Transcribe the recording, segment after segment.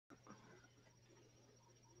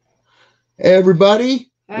Hey everybody,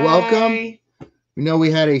 welcome. Hey. We know we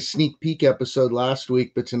had a sneak peek episode last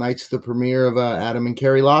week, but tonight's the premiere of Adam and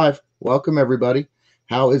Carrie Live. Welcome everybody.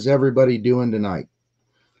 How is everybody doing tonight?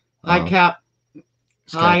 Hi, Cap.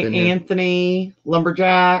 Hi, Anthony,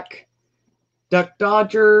 Lumberjack, Duck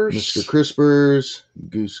Dodgers, Mr. Crispers,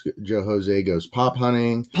 Goose Joe Jose goes pop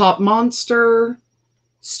hunting, Pop Monster,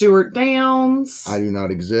 Stuart Downs. I do not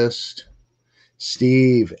exist.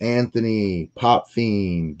 Steve, Anthony, Pop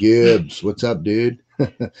Fiend, Gibbs. What's up, dude?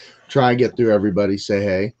 Try and get through everybody. Say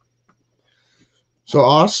hey. So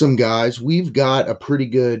awesome, guys. We've got a pretty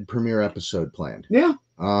good premiere episode planned. Yeah.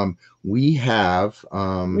 We have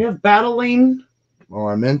battling. Oh,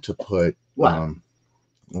 I meant to put what?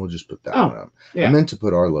 We'll just put that one up. Yeah. I meant to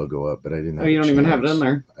put our logo up, but I didn't have you don't even have it in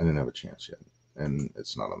there. I didn't have a chance yet. And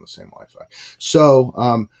it's not on the same Wi-Fi.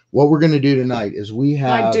 So what we're gonna do tonight is we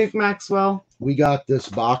have Hi, Duke Maxwell. We got this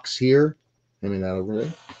box here. Hand me that over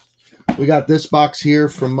there. We got this box here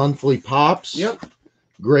from Monthly Pops. Yep.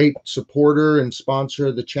 Great supporter and sponsor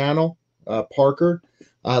of the channel, Parker.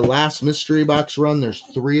 Last mystery box run, there's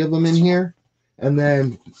 3 of them in here. And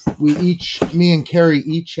then me and Carrie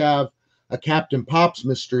each have a Captain Pops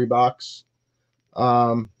mystery box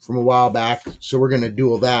from a while back. So we're going to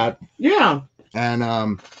duel that. Yeah. And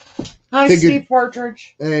hi, Steve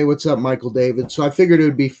Partridge. Hey, what's up, Michael David? So I figured it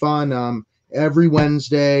would be fun. Every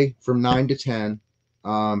Wednesday from 9 to 10,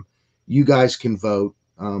 you guys can vote.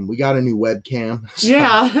 We got a new webcam. So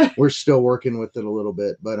yeah. We're still working with it a little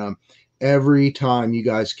bit. But every time you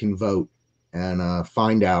guys can vote and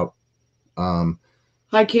find out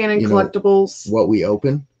Hi, Cannon Collectibles. What we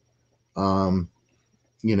open.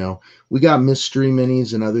 We got mystery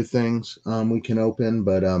minis and other things we can open,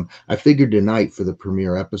 but I figured tonight for the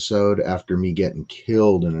premiere episode after me getting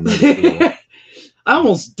killed in another duel. I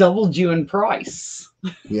almost doubled you in price.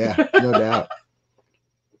 Yeah, no doubt.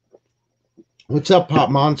 What's up,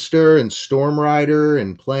 Pop Monster and Storm Rider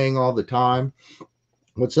and playing all the time?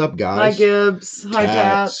 What's up, guys? Hi, Gibbs. Hi,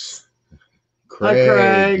 Tats. Craig. Hi,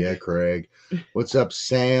 Craig. Yeah, Craig. What's up,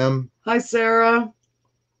 Sam? Hi, Sarah.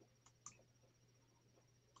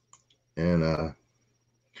 And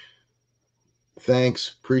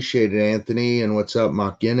thanks. Appreciate it, Anthony. And what's up,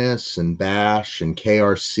 Mock Guinness and Bash and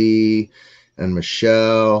KRC and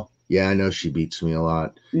Michelle? Yeah, I know she beats me a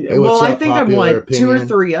lot. Hey, well, I think I'm like 2 or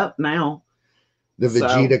 3 up now. The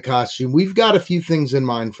Vegeta costume. We've got a few things in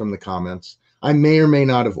mind from the comments. I may or may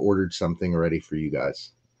not have ordered something already for you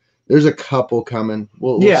guys. There's a couple coming.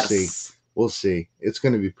 We'll see. We'll see. It's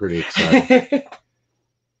going to be pretty exciting.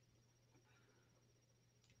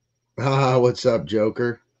 What's up,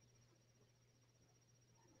 Joker?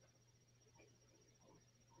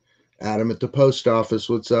 Adam at the post office.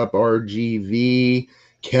 What's up, RGV?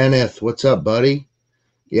 Kenneth, what's up, buddy?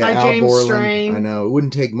 Yeah, hi, Al James Borland. Strain. I know. It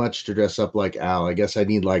wouldn't take much to dress up like Al. I guess I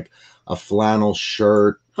need like a flannel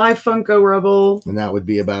shirt. Hi, Funko Rebel. And that would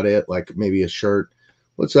be about it. Like maybe a shirt.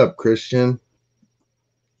 What's up, Christian?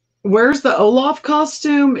 Where's the Olaf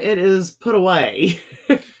costume? It is put away.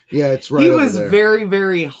 Yeah, it's right. He was very,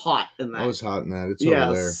 very hot in that. I was hot in that. It's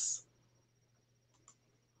over there.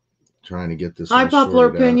 Trying to get this. Hi, Popular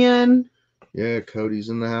Opinion. Yeah, Cody's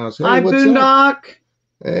in the house. Hey, hi, Boondock. Up?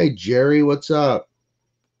 Hey, Jerry, what's up?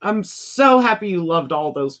 I'm so happy you loved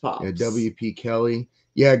all those pops. Yeah, WP Kelly.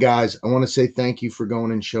 Yeah, guys, I want to say thank you for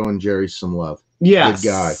going and showing Jerry some love. Yes. Good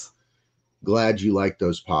guy. Glad you like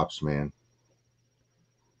those pops, man.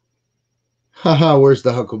 Haha, where's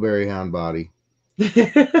the Huckleberry Hound body?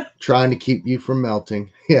 Trying to keep you from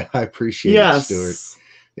melting. Yeah, I appreciate it, Stuart.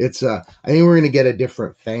 It's I think we're gonna get a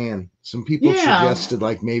different fan. Some people suggested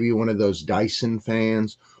like maybe one of those Dyson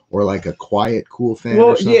fans or like a quiet cool fan. Well,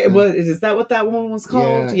 or something. Yeah, but is that what that one was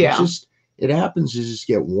called? Yeah. It happens to just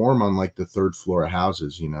get warm on like the 3rd floor of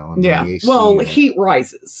houses, And yeah. Well, heat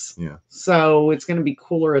rises. Yeah. So it's gonna be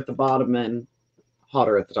cooler at the bottom and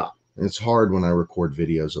hotter at the top. It's hard when I record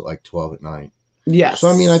videos at like 12 at night. Yes. So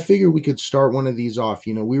I mean, I figured we could start one of these off.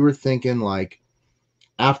 We were thinking like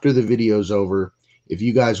after the video's over, if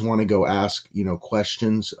you guys want to go ask,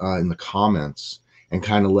 questions in the comments and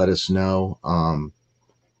kind of let us know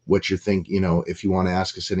what you think, if you want to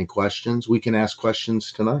ask us any questions, we can ask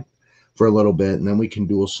questions tonight for a little bit, and then we can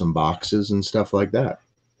duel some boxes and stuff like that.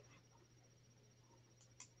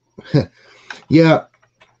 Yeah.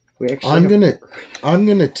 I'm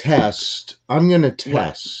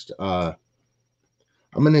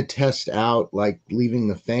gonna test out like leaving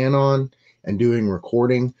the fan on and doing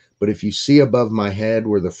recording. But if you see above my head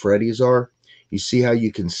where the Freddies are, you see how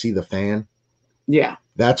you can see the fan? Yeah.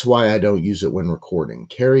 That's why I don't use it when recording.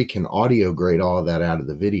 Carrie can audio grade all of that out of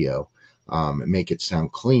the video and make it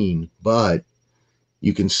sound clean, but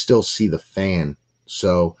you can still see the fan.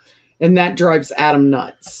 So, and that drives Adam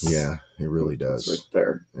nuts. yeah, it really does. Right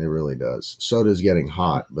there. It really does. So does getting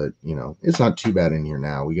hot, but you know, it's not too bad in here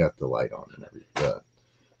now. We got the light on and everything,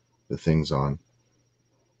 the things on.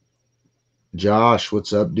 Josh,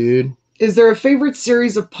 what's up, dude? Is there a favorite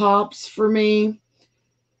series of Pops for me?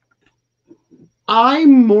 I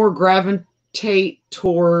more gravitate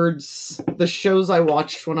towards the shows I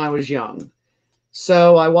watched when I was young.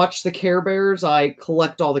 So I watched the Care Bears. I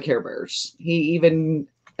collect all the Care Bears. He even,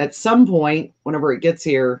 at some point, whenever it gets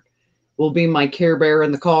here, will be my Care Bear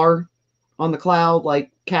in the car on the cloud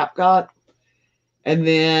like Cap got. And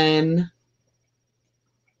then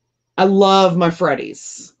I love my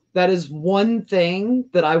Freddies. That is one thing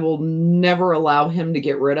that I will never allow him to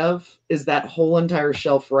get rid of, is that whole entire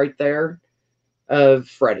shelf right there of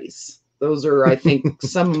Freddies. Those are, I think,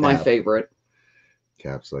 some of my favorite.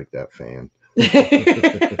 Cap's like that fan.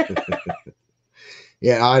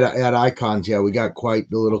 Yeah, at Icons, yeah, we got quite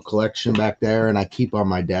the little collection back there, and I keep on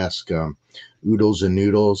my desk Oodles and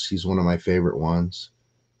Noodles. He's one of my favorite ones.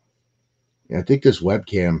 Yeah, I think this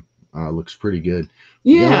webcam looks pretty good.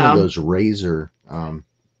 Yeah, one of those Razor.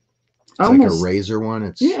 It's like a Razor one.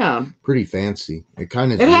 It's pretty fancy. It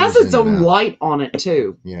kind of has its own light on it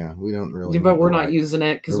too. Yeah, we don't really. But we're not using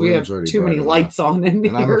it because we have too many lights on in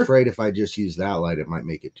here. And I'm afraid if I just use that light, it might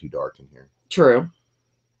make it too dark in here. True.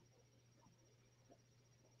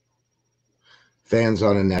 Fans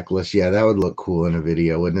on a necklace. Yeah, that would look cool in a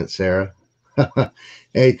video, wouldn't it, Sarah?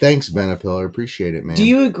 Hey, thanks, Benapiller. Appreciate it, man. Do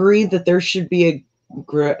you agree that there should be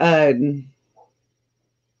a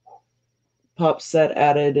Pop set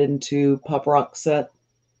added into Pop Rock set?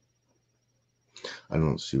 I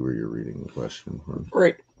don't see where you're reading the question from.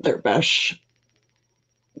 Right there, Besh.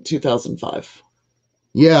 2005.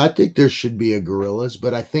 Yeah, I think there should be a Gorillas,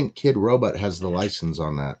 but I think Kid Robot has the license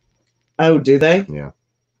on that. Oh, do they? Yeah.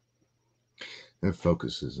 It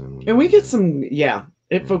focuses in. And we get some,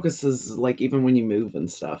 it focuses like even when you move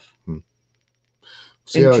and stuff.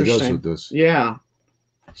 See how it goes with this. Yeah.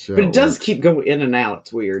 But it does keep going in and out.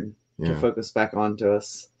 It's weird to focus back onto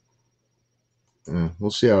us. Yeah, we'll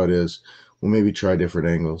see how it is. We'll maybe try different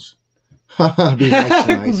angles.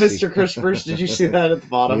 Mr. Crispers, did you see that at the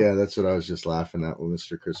bottom? Yeah, that's what I was just laughing at when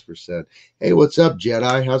Mr. Crisper said. Hey, what's up,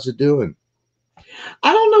 Jedi? How's it doing?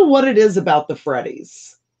 I don't know what it is about the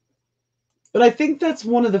Freddies, but I think that's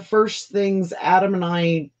one of the first things Adam and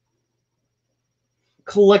I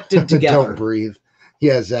collected together. Don't breathe.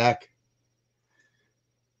 Yeah, Zach.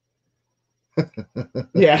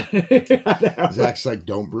 Yeah. Zach's like,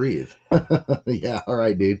 don't breathe. Yeah, all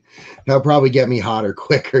right, dude. That'll probably get me hotter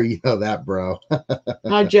quicker. You know that, bro.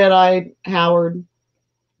 Hi, Jedi Howard.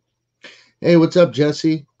 Hey, what's up,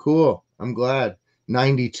 Jesse? Cool. I'm glad.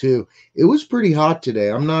 92. It was pretty hot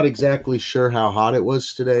today. I'm not exactly sure how hot it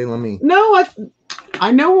was today. Let me. No,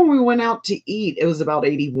 I know when we went out to eat, it was about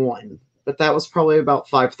 81, but that was probably about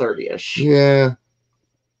 5:30ish. Yeah.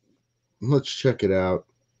 Let's check it out.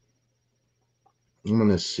 I'm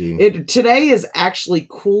gonna see. Today is actually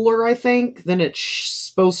cooler, I think, than it's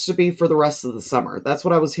supposed to be for the rest of the summer. That's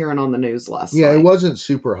what I was hearing on the news last night. Yeah, it wasn't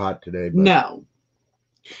super hot today. But... No.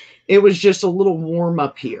 It was just a little warm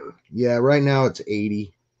up here. Yeah, right now it's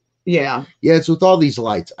 80. Yeah. Yeah, it's with all these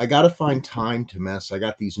lights. I got to find time to mess. I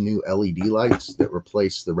got these new LED lights that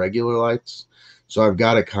replace the regular lights. So I've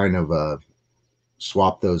got to kind of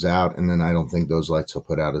swap those out, and then I don't think those lights will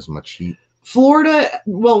put out as much heat. Florida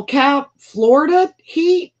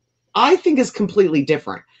heat, I think, is completely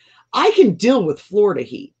different. I can deal with Florida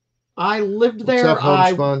heat. I lived there.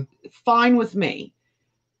 Fine with me.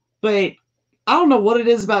 But I don't know what it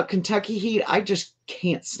is about Kentucky heat. I just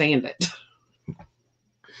can't stand it.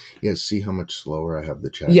 Yeah, see how much slower I have the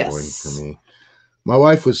chat going for me. My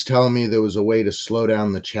wife was telling me there was a way to slow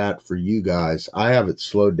down the chat for you guys. I have it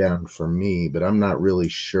slowed down for me, but I'm not really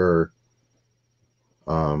sure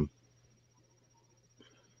how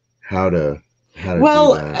to do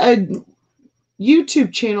that.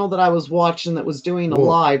 YouTube channel that I was watching that was doing a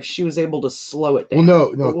live, she was able to slow it down.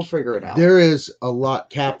 Well, no, we'll figure it out. There is a lot,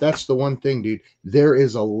 Cap. That's the one thing, dude. There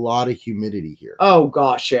is a lot of humidity here. Oh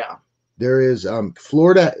gosh, yeah. There is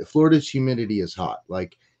Florida's humidity is hot,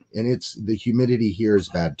 and the humidity here is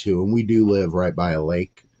bad too. And we do live right by a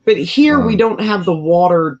lake. But here we don't have the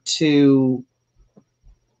water to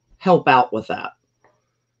help out with that.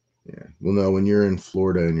 Yeah. Well, no, when you're in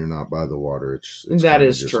Florida and you're not by the water, it's that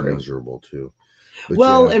is true. Miserable too.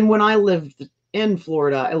 But and when I lived in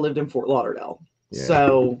Florida, I lived in Fort Lauderdale. Yeah.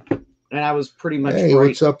 So, and I was pretty much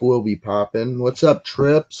what's up, Will Be Poppin'? What's up,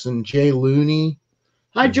 Trips and Jay Looney?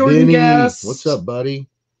 Hi, Jordan Guest. What's up, buddy?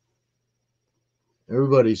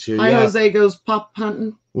 Everybody's here. Hi, Yeah. Jose goes pop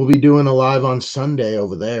hunting. We'll be doing a live on Sunday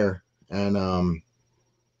over there, and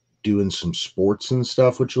doing some sports and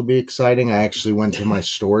stuff, which will be exciting. I actually went to my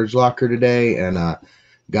storage locker today and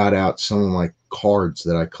got out some of my cards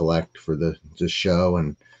that I collect for the show.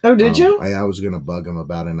 And oh, did you? I was gonna bug him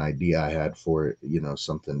about an idea I had for it,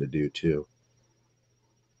 something to do too.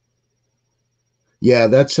 Yeah,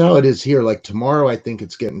 that's how it is here. Like tomorrow, I think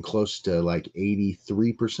it's getting close to like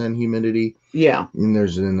 83% humidity. Yeah. And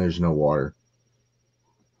there's no water.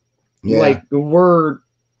 Yeah. Like we're.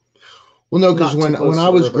 Well, no, because when I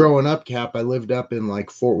was growing up, Cap, I lived up in like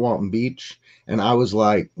Fort Walton Beach, and I was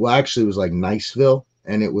like, well, actually, it was like Niceville,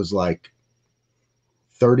 and it was like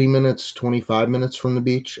 30 minutes, 25 minutes from the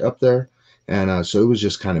beach up there, and so it was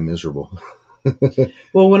just kind of miserable.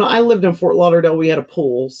 Well, when I lived in Fort Lauderdale, we had a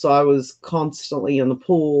pool, so I was constantly in the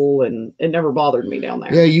pool, and it never bothered me down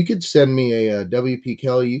there. Yeah, you could send me a WP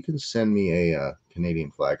Kelly. You can send me a Canadian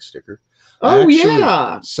flag sticker. Oh,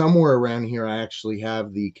 yeah. Somewhere around here, I actually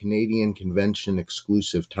have the Canadian Convention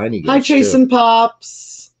exclusive tiny gifts. Hi, Chasin'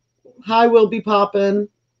 Pops. Hi, Will Be Poppin'.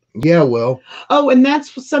 Yeah, Will. Oh, and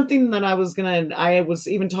that's something that I was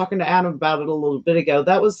even talking to Adam about it a little bit ago.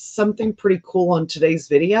 That was something pretty cool on today's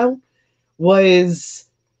video, was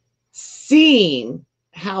seeing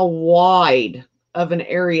how wide of an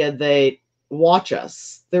area they watch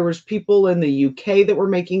us. There was people in the UK that were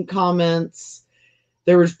making comments.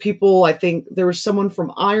 There was people, I think there was someone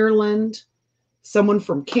from Ireland, someone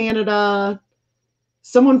from Canada,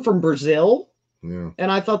 someone from Brazil. Yeah.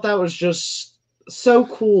 And I thought that was just so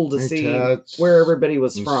cool to see where everybody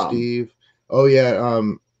was from. Steve. Oh, yeah.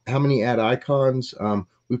 How many ad icons?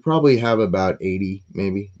 We probably have about 80,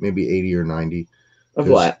 maybe 80 or 90. Of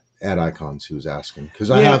what? Ad icons, he was asking.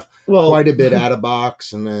 Because I have quite a bit out of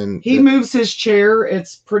box, and then he moves his chair.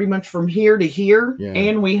 It's pretty much from here to here,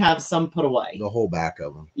 and we have some put away. The whole back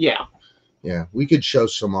of them. Yeah. Yeah. We could show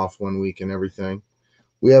some off one week and everything.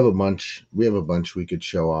 We have a bunch we could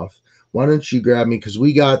show off. Why don't you grab me? Because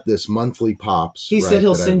we got this monthly Pops. He said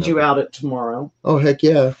he'll send you out it tomorrow. Oh, heck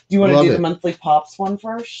yeah. Do you want to do the monthly Pops one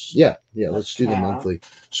first? Yeah. Let's do the monthly.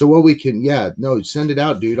 So what we can, send it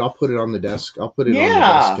out, dude. I'll put it on the desk. I'll put it on the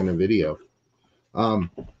desk in a video.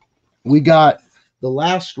 We got the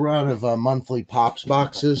last run of monthly Pops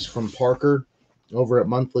boxes from Parker over at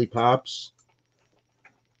Monthly Pops.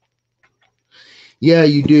 Yeah,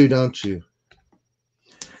 you do, don't you?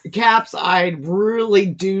 Caps, I really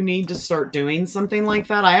do need to start doing something like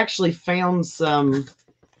that. I actually found some,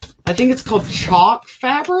 I think it's called chalk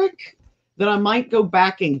fabric, that I might go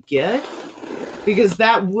back and get, because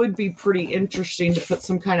that would be pretty interesting to put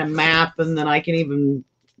some kind of map, and then I can even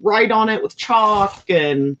write on it with chalk,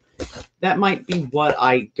 and that might be what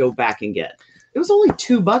I go back and get. It was only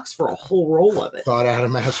 $2 for a whole roll of it. Thought I had a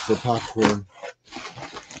mask for popcorn.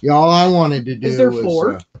 Yeah, all I wanted to do was... Is there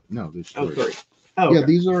 4? No, there's 3. Oh, 3. Oh, yeah, okay.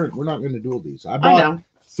 These aren't, we're not going to do all these. I bought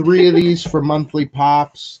 3 of these for monthly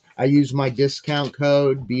Pops. I use my discount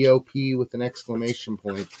code BOP with an exclamation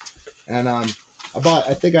point. And I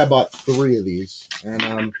think I bought 3 of these.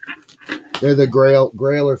 And they're the grail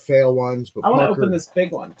or fail ones. But I want to open this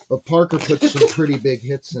big one. But Parker put some pretty big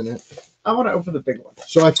hits in it. I want to open the big one.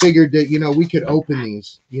 So I figured that, we could open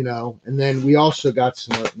these, and then we also got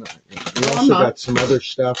some other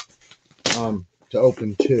stuff to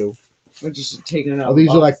open too. I'm just taking it out. Oh,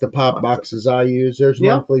 these are like the pop boxes I use. There's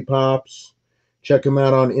monthly Pops. Check them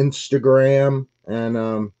out on Instagram and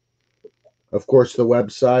of course the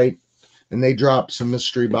website. And they drop some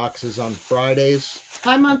mystery boxes on Fridays.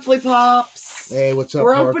 Hi, Monthly Pops. Hey, what's up,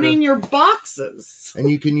 We're Parker? opening your boxes. And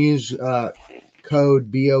you can use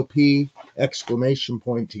code BOP exclamation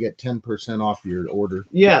point to get 10% off your order.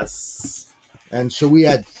 Yes. And so we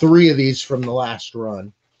had 3 of these from the last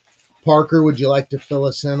run. Parker, would you like to fill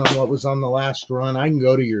us in on what was on the last run? I can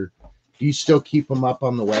go to do you still keep them up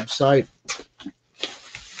on the website?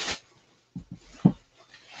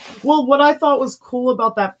 Well, what I thought was cool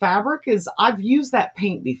about that fabric is I've used that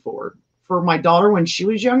paint before for my daughter when she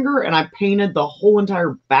was younger, and I painted the whole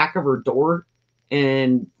entire back of her door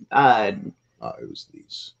in it was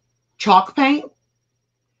these chalk paint.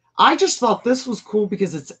 I just thought this was cool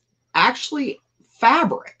because it's actually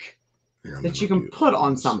fabric that you can put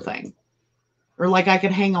on something, or like I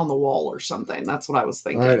could hang on the wall or something. That's what I was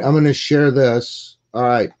thinking. All right, I'm going to share this. All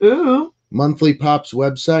right. Ooh. Monthly Pops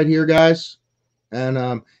website here, guys.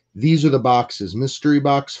 And these are the boxes. Mystery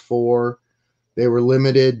box 4. They were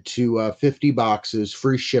limited to 50 boxes,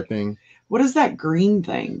 free shipping. What is that green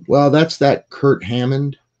thing? Well, that's that Kurt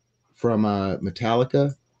Hammond from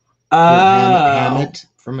Metallica. Oh. Hammett.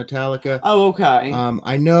 from Metallica. Oh, okay.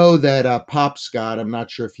 I know that Pop Scott, I'm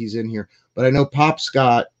not sure if he's in here, but I know Pop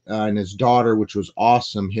Scott and his daughter, which was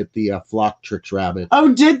awesome, hit the Flocktrix Rabbit.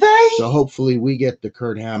 Oh, did they? So hopefully we get the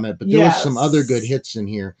Kurt Hammett. But there was some other good hits in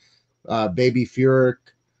here. Baby Furyk,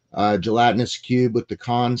 Gelatinous Cube with the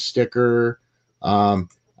Con sticker.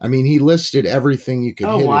 I mean, he listed everything you could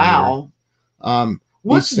hit wow. in here.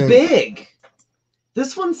 What's big?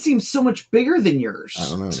 This one seems so much bigger than yours. I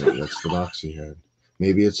don't know. Maybe that's the box he had.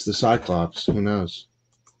 Maybe it's the Cyclops. Who knows?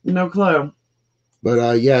 No clue.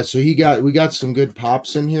 But yeah, so we got some good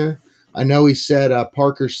pops in here. I know he said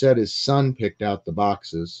Parker said his son picked out the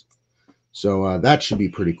boxes, so that should be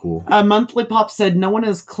pretty cool. Monthly Pop said no one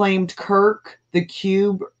has claimed Kirk, the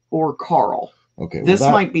Cube, or Carl. Okay, this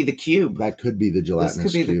might be the Cube. That could be the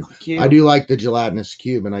Gelatinous Cube. The Cube. I do like the Gelatinous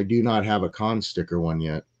Cube, and I do not have a Con sticker one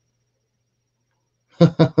yet.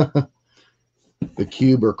 The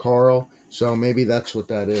Cube or Carl, so maybe that's what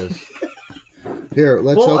that is. Here,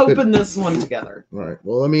 we'll open this one together. All right.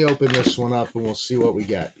 Well, let me open this one up, and we'll see what we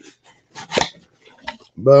get.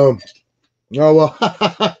 Boom. Oh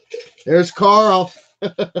well, there's Carl.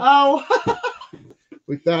 Oh.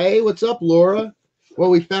 We thought, hey, what's up, Laura? Well,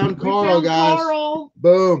 we found Carl, guys. Carl.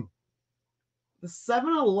 Boom. The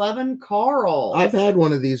 7-Eleven Carl. I've had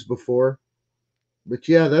one of these before, but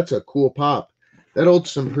yeah, that's a cool pop. That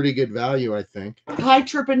holds some pretty good value, I think. Hi,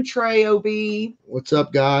 Trip and Trey, OB. What's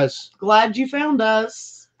up, guys? Glad you found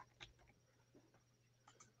us.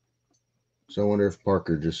 So I wonder if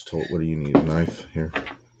Parker just told, what do you need, a knife? Here.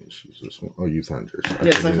 Let's use this one. Oh, you found yours.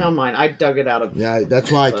 Yes, I found mine. I dug it out of... Yeah,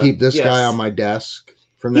 that's why I keep this guy on my desk.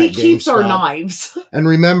 From that he keeps our knives. And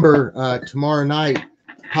remember, tomorrow night,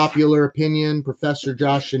 Popular Opinion, Professor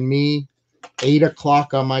Josh and me, 8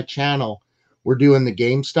 o'clock on my channel. We're doing the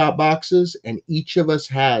GameStop boxes, and each of us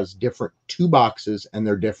has two boxes, and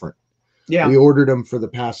they're different. Yeah. We ordered them for the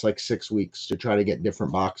past like 6 weeks to try to get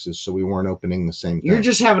different boxes, so we weren't opening the same thing. You're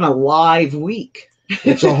just having a live week.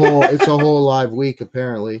 It's a whole live week,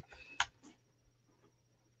 apparently.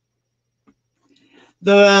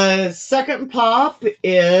 The second pop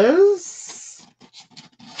is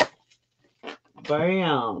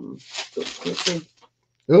bam.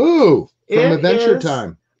 Ooh, from Adventure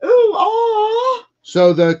Time. Ooh, oh.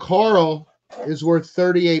 So the Carl is worth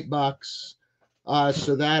 $38.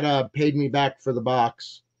 So that paid me back for the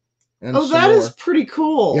box. And that is pretty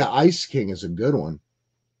cool. Yeah, Ice King is a good one.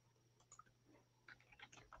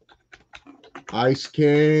 Ice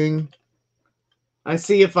King. I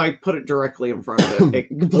see if I put it directly in front of it,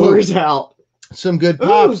 it blurs out. Some good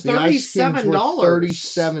pops. Ooh, $37.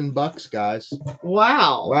 $37, guys.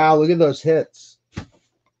 Wow. Wow, look at those hits.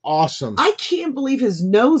 Awesome. I can't believe his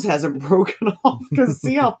nose hasn't broken off because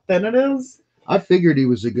see how thin it is? I figured he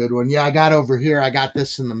was a good one. Yeah, I got over here. I got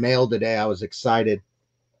this in the mail today. I was excited.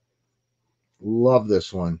 Love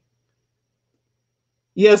this one.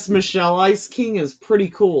 Yes, Michelle, Ice King is pretty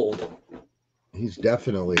cool. He's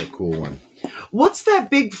definitely a cool one. What's that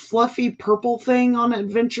big fluffy purple thing on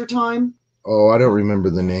Adventure Time? Oh, I don't remember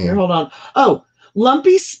the name. Here, hold on. Oh,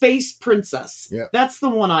 Lumpy Space Princess. Yeah. That's the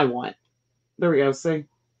one I want. There we go. See?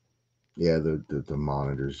 Yeah, the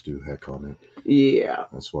monitors do heck on it. Yeah.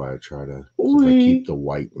 That's why I try to, if I keep the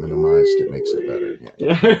white minimized, it makes it better.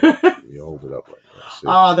 Yeah. You hold it up like that.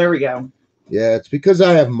 Oh, there we go. Yeah, it's because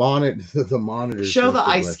I have the monitors. Show the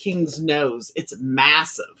Ice King's nose. It's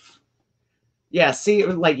massive. Yeah, see,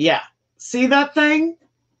 yeah. See that thing?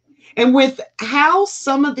 And with how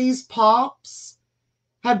some of these pops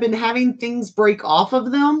have been having things break off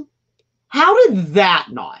of them, how did that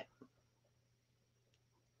not?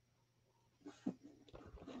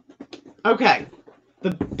 Okay,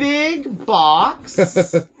 the big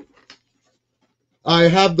box. I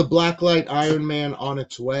have the Blacklight Iron Man on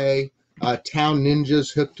its way. Town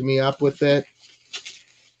Ninjas hooked me up with it.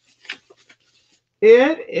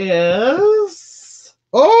 It is.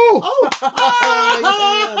 Oh!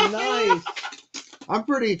 Yeah, nice. I'm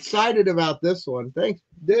pretty excited about this one. Thanks,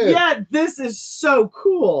 dude. Yeah, this is so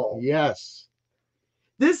cool. Yes.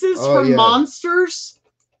 This is from Monsters,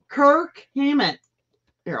 Kirk Hammett.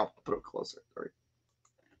 Here, I'll put it closer. Sorry.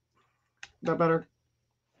 Is that better?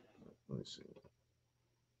 Let me see.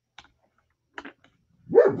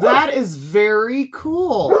 That is very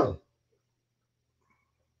cool.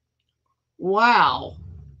 Wow.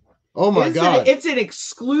 Oh my God. It's an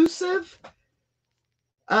exclusive.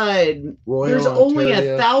 Royal there's only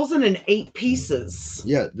Ontario. 1,008 pieces.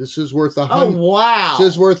 Yeah, this is worth Oh wow. This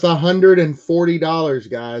is worth $140,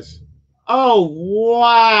 guys. Oh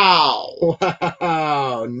wow.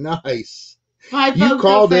 Wow, nice. Hi, You Funko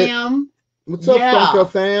called fam. What's up, Funko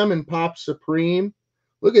fam and Pop Supreme?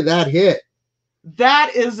 Look at that hit.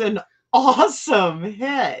 That is an awesome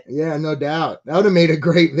hit. Yeah, no doubt. That would have made a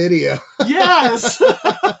great video. Yes.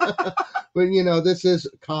 But you know, this is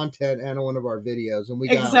content and one of our videos, and we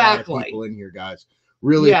got a lot Exactly. of people in here, guys.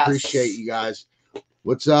 Really appreciate you guys.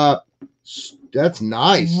 What's up? That's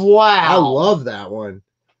nice. Wow. I love that one.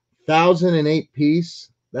 1,008 piece.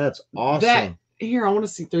 That's awesome. Here, I want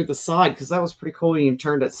to see through the side because that was pretty cool when you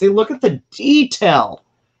turned it. See, look at the detail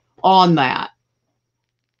on that.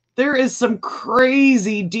 There is some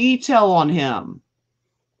crazy detail on him.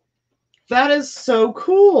 That is so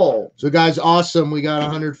cool. So, guys, awesome. We got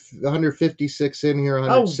 156 in here,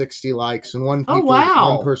 160 likes, and one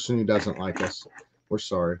person who doesn't like us. We're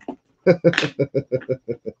sorry.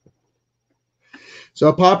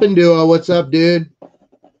 So, Pop and Duo, what's up, dude?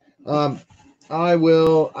 I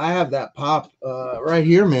have that pop right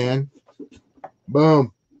here, man.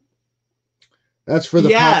 Boom. That's for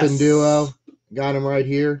the Pop and Duo. Got him right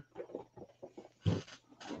here.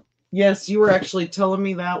 Yes, you were actually telling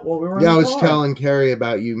me that while we were I was telling Carrie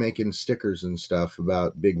about you making stickers and stuff,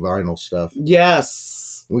 about big vinyl stuff.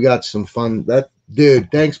 Yes. We got some fun. Dude,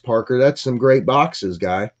 thanks, Parker. That's some great boxes,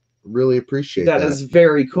 guy. Really appreciate that. That is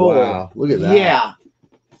very cool. Wow. Look at that. Yeah.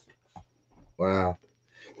 Wow.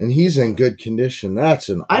 And he's in good condition. That's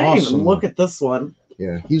an awesome. I didn't even look at this one.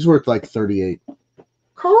 Yeah, he's worth like 38.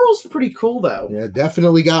 Carl's pretty cool, though. Yeah,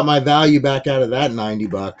 definitely got my value back out of that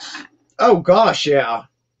 $90. Oh, gosh, yeah.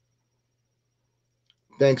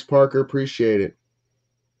 Thanks, Parker. Appreciate it.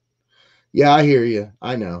 Yeah, I hear you.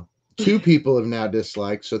 I know. 2 people have now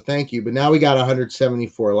disliked, so thank you. But now we got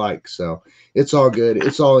 174 likes, so it's all good.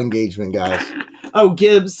 It's all engagement, guys. Oh,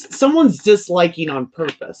 Gibbs, someone's disliking on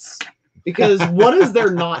purpose. Because what is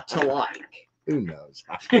there not to like? Who knows?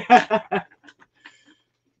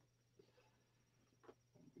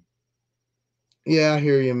 Yeah, I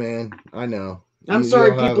hear you, man. I know. I'm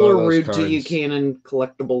sorry people are rude to you, Canon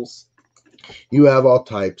Collectibles. You have all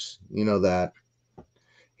types. You know that.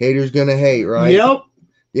 Haters gonna hate, right? Yep.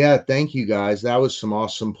 Yeah, thank you, guys. That was some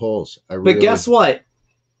awesome pulls. But guess what?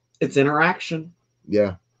 It's interaction.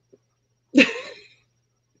 Yeah.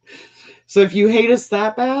 So if you hate us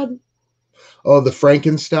that bad... Oh, the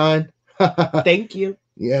Frankenstein? Thank you.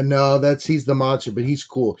 Yeah, no, he's the monster, but he's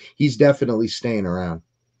cool. He's definitely staying around.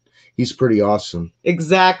 He's pretty awesome.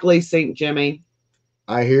 Exactly, St. Jimmy.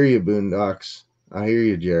 I hear you, Boondocks. I hear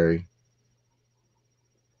you, Jerry.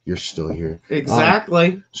 You're still here.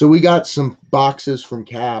 Exactly. So we got some boxes from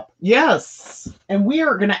Cap. Yes. And we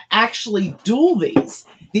are going to actually duel these.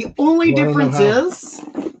 The only difference is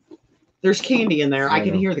there's candy in there. I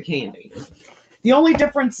can hear the candy. The only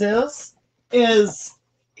difference is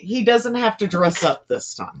he doesn't have to dress up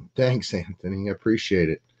this time. Thanks, Anthony. I appreciate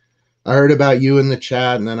it. I heard about you in the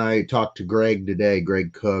chat, and then I talked to Greg today,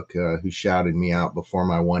 Greg Cook, who shouted me out before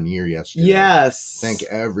my 1 year yesterday. Yes. Thank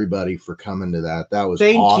everybody for coming to that. That was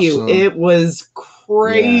awesome. Thank you. It was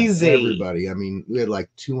crazy. Yeah, everybody. I mean, we had like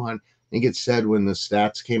 200. I think it said when the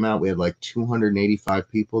stats came out, we had like 285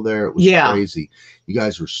 people there. It was crazy. You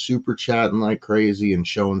guys were super chatting like crazy and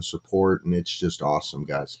showing support, and it's just awesome,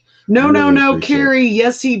 guys. No, Carrie.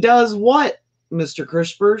 Yes, he does. What, Mr.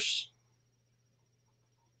 Crispers?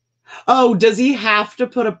 Oh, does he have to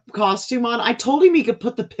put a costume on? I told him he could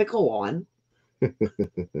put the pickle on.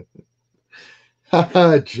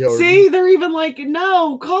 See, they're even like,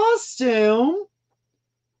 no, costume.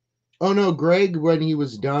 Oh, no, Greg, when he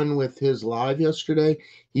was done with his live yesterday,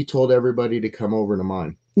 he told everybody to come over to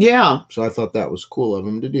mine. Yeah. So I thought that was cool of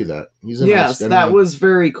him to do that. That was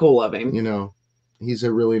very cool of him. You know, he's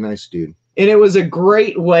a really nice dude. And it was a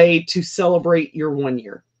great way to celebrate your 1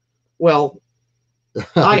 year. Well,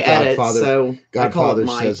 I edit, so Godfather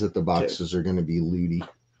says that the boxes are going to be looty.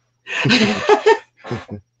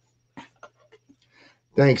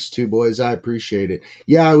 Thanks, two boys. I appreciate it.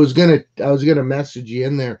 Yeah, I was gonna message you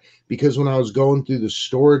in there because when I was going through the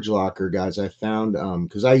storage locker, guys, I found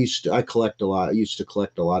because I used to collect a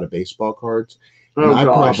lot of baseball cards. And I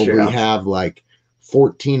probably have like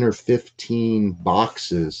 14 or 15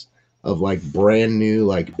 boxes of like brand new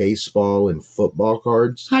like baseball and football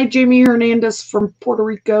cards. Hi, Jamie Hernandez from Puerto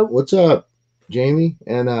Rico. What's up, Jamie?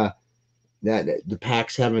 And that the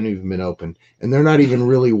packs haven't even been opened, and they're not even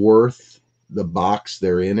really worth the box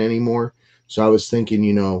they're in anymore. So I was thinking,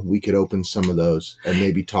 you know, we could open some of those and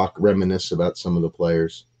maybe reminisce about some of the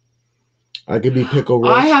players. I could be Pickle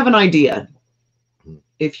Rush. I have an idea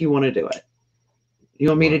if you want to do it. You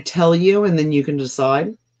want me to tell you and then you can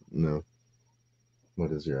decide? No.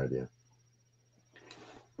 What is your idea?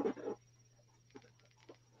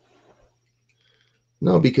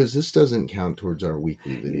 No, because this doesn't count towards our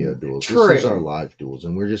weekly video duels. True. This is our live duels,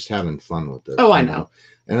 and we're just having fun with this. Oh, I know.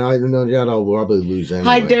 And I know that I'll probably lose anyway.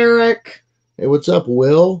 Hi, Derek. Hey, what's up,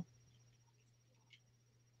 Will?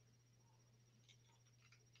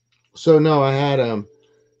 So no, I had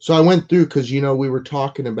so I went through because we were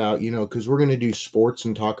talking about because we're gonna do sports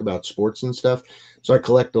and talk about sports and stuff. So I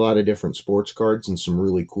collect a lot of different sports cards and some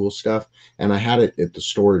really cool stuff. And I had it at the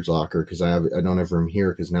storage locker because I don't have room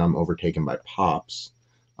here because now I'm overtaken by Pops.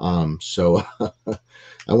 So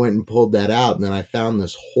I went and pulled that out, and then I found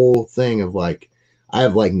this whole thing of I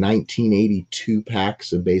have 1982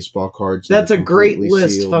 packs of baseball cards. That's a great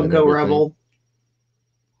list, Funko Rebel.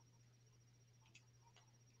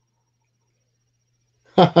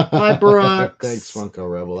 Hi, Brooks. Thanks, Funko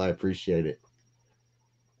Rebel. I appreciate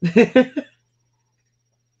it.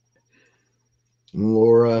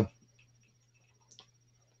 Laura.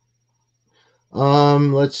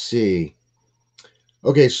 Let's see.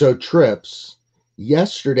 Okay, so trips.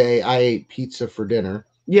 Yesterday, I ate pizza for dinner.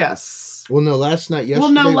 Yes. Well, no, last night.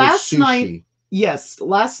 Yesterday well, no, last was sushi. Night. Yes,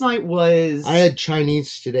 last night was. I had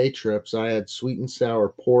Chinese today trips. I had sweet and sour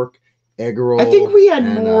pork, egg roll. I think we had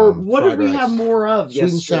more. What did we have more of sweet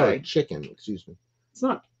yesterday? Sweet and sour chicken. Excuse me. It's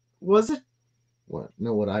not. Was it? What?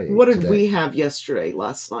 No, what I ate. What did we have yesterday?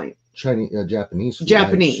 Last night. Chinese, Japanese food.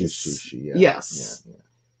 Japanese sushi. Yeah. Yes. Yeah.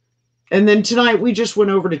 And then tonight we just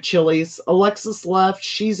went over to Chili's. Alexis left.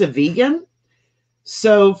 She's a vegan.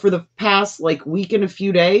 So for the past week and a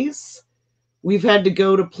few days, we've had to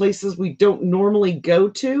go to places we don't normally go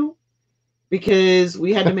to because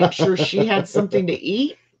we had to make sure she had something to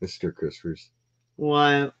eat. Mr. Crispers.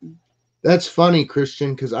 What? That's funny,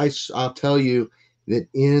 Christian, because I'll tell you that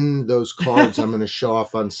in those cards I'm going to show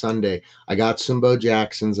off on Sunday, I got some Bo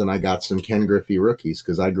Jacksons and I got some Ken Griffey rookies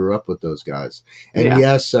because I grew up with those guys. And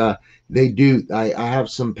yes, they do. I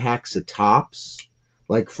have some packs of tops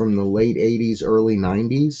from the late 80s, early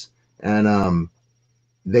 90s. And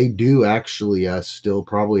they do actually still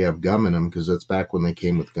probably have gum in them because that's back when they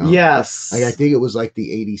came with gum. Yes. I think it was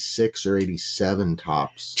the 86 or 87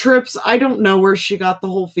 tops. Trips, I don't know where she got the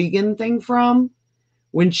whole vegan thing from.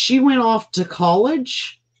 When she went off to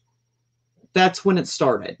college, that's when it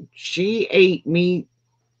started. She ate meat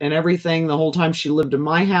and everything the whole time she lived in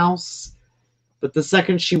my house. But the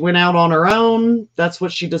second she went out on her own, that's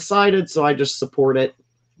what she decided. So I just support it.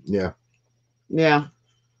 Yeah. Yeah.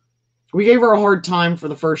 We gave her a hard time for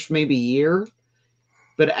the first maybe year.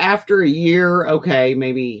 But after a year, okay,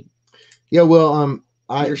 maybe. Yeah, well,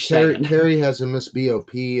 Carrie has a Miss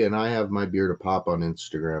BOP and I have my BeardofPop on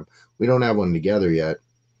Instagram. We don't have one together yet.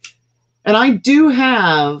 And I do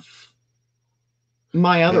have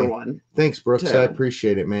my other one. Thanks, Brooks. too. I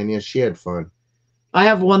appreciate it, man. Yeah, she had fun. I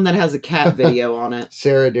have one that has a cat video on it.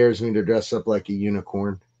 Sarah dares me to dress up like a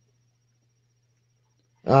unicorn.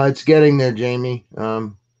 It's getting there, Jamie.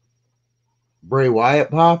 Bray Wyatt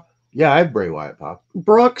Pop? Yeah, I have Bray Wyatt Pop.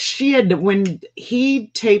 Brooks, when he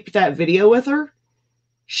taped that video with her,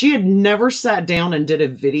 she had never sat down and did a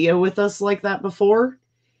video with us like that before.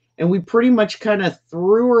 And we pretty much kind of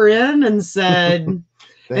threw her in and said,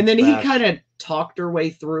 and then he kind of talked her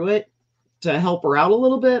way through it to help her out a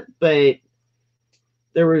little bit, but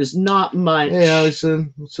there was not much. Hey,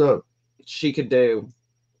 Allison, what's up? She could do.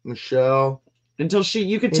 Michelle. Until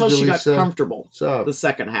you could tell she got comfortable. What's up? The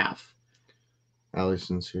second half.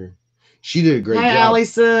 Allison's here. She did a great job. Hi,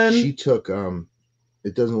 Allison. She took,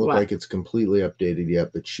 it doesn't look like it's completely updated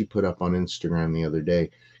yet, but she put up on Instagram the other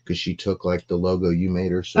day because she took the logo you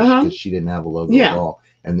made her, so because she didn't have a logo at all,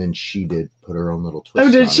 and then she did put her own little twist.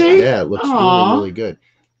 Oh, did she? Yeah, it looks really, really good.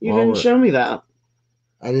 You didn't show me that.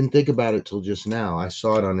 I didn't think about it till just now. I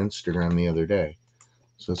saw it on Instagram the other day.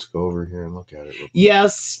 So let's go over here and look at it.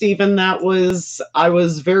 Yes, Stephen, I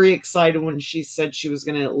was very excited when she said she was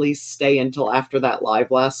going to at least stay until after that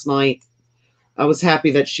live last night. I was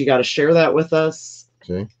happy that she got to share that with us.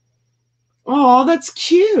 See? Oh, that's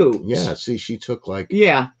cute. Yeah, see, she took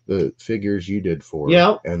the figures you did for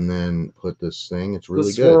her and then put this thing. It's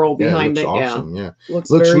really good. The swirl behind it, awesome. Yeah.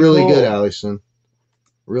 Looks really cool. Good, Allison.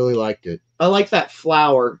 Really liked it. I like that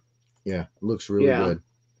flower. Yeah, looks really good.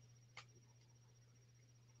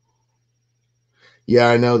 Yeah,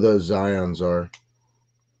 I know those Zions are.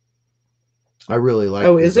 I really like.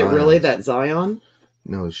 Oh, is it really that Zion?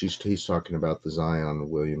 No, he's talking about the Zion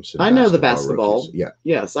Williamson. I know the basketball. Rookies. Yeah.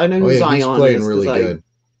 Yes, I know who Zion he's playing is. Really good.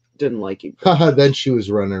 Didn't like him. Then she was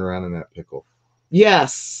running around in that pickle.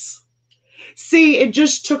 Yes. See, it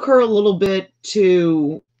just took her a little bit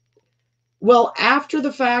to. Well, after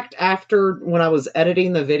the fact, when I was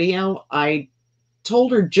editing the video, I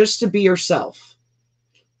told her just to be yourself.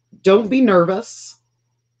 Don't be nervous.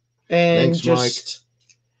 And Thanks,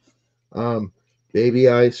 Baby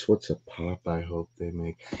Ice, what's a pop I hope they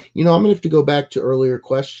make? You know, I'm gonna have to go back to earlier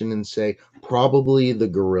question and say probably the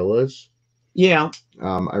Gorillas. Yeah.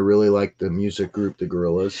 I really like the music group, the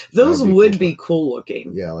Gorillas. Those would be cool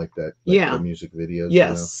looking. Yeah, like that. Like yeah. the music videos.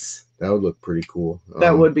 Yes. You know? That would look pretty cool.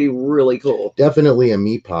 That would be really cool. Definitely a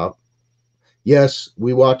me pop. Yes,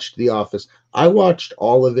 we watched The Office. I watched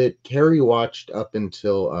all of it. Carrie watched up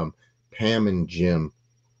until Pam and Jim.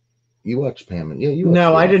 You watched Pam and you watched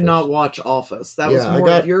No, The I did Office. not watch Office. That was more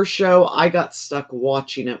of your show. I got stuck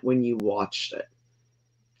watching it when you watched it.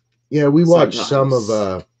 Yeah, we watched some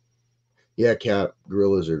of yeah, Cat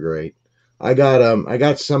Gorillas are great. I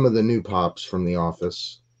got some of the new pops from The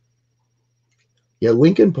Office. Yeah,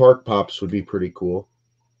 Linkin Park pops would be pretty cool.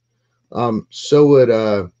 So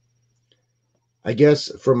would I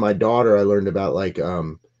guess from my daughter I learned about like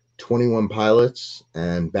 21 Pilots,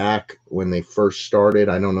 and back when they first started,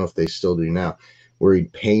 I don't know if they still do now, where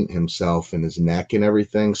he'd paint himself and his neck and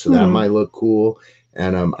everything, so that might look cool.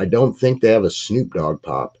 And I don't think they have a Snoop Dogg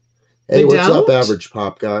pop. Hey, what's up, average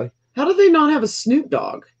pop guy? How do they not have a Snoop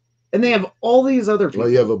Dogg? And they have all these other people. Well,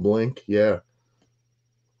 you have a Blink, yeah.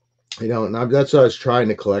 You know, and that's why I was trying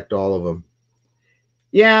to collect all of them.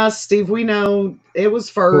 Yeah, Steve, we know it was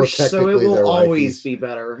first, so it will always be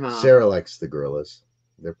better, huh? Sarah likes the Gorillas.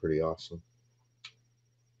 They're pretty awesome.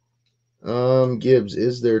 Gibbs,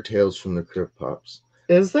 is there Tales from the Crypt pops?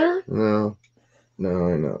 Is there? No, I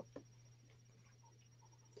know.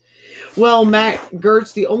 Well, Matt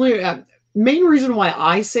Gertz, the only main reason why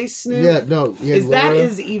I say Snoop is that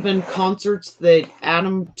is even concerts that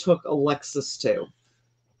Adam took Alexis to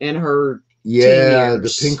in her teen years.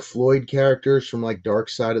 The Pink Floyd characters from like Dark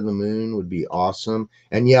Side of the Moon would be awesome.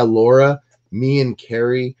 And yeah, Laura, me and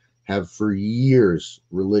Carrie have for years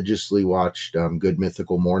religiously watched Good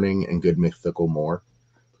Mythical Morning and Good Mythical More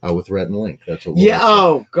with Rhett and Link. That's what. Yeah.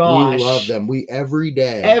 Oh gosh, we love them. We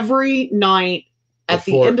every night. At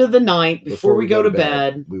the end of the night, before we go to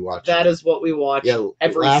bed, we watch. That is what we watch. Yeah,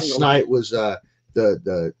 last night was the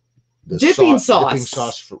dipping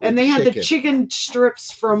sauce, and they had the chicken strips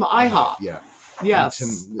from IHOP. Yeah.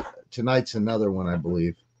 Yes. Tonight's another one, I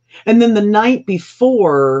believe. And then the night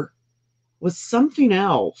before was something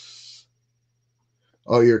else.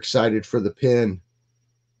 Oh, you're excited for the pin?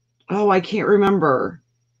 Oh, I can't remember.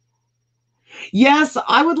 Yes,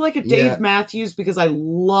 I would like a Dave Matthews because I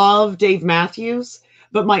love Dave Matthews,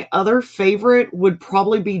 but my other favorite would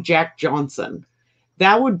probably be Jack Johnson.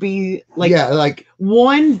 That would be like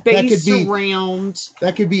one based around.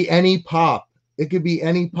 That could be any pop. It could be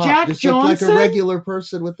any pop. Jack just Johnson? like a regular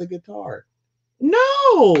person with a guitar.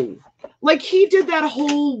 No, like he did that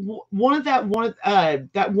whole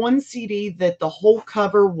that one CD that the whole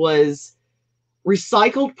cover was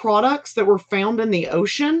recycled products that were found in the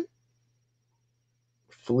ocean.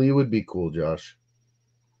 Flea would be cool, Josh.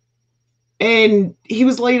 And he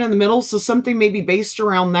was laying in the middle, so something maybe based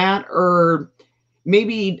around that, or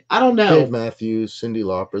maybe, I don't know. Dave Matthews, Cyndi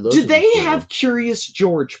Lauper. Do they have Curious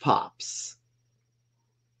George pops?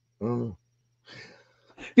 Oh.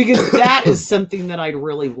 Because that is something that I'd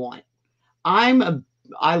really want.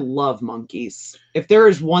 I love monkeys. If there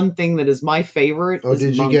is one thing that is my favorite,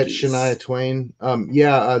 did you get Shania Twain?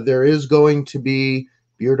 There is going to be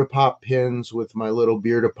BeardofPop pins with my little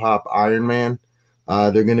BeardofPop Iron Man.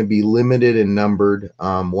 They're going to be limited and numbered,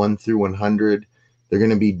 1 through 100. They're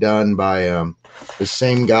going to be done by the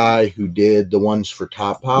same guy who did the ones for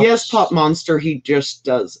Top Pops. Yes, Pop Monster. He just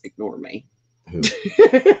does ignore me. Who?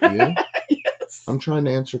 You? Yes. I'm trying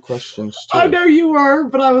to answer questions too. I know you were,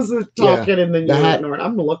 but I was talking and then you were ignoring.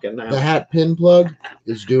 I'm looking now. The hat pin plug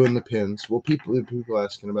is doing the pins. Well, people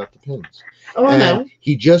asking about the pins. Oh, I know.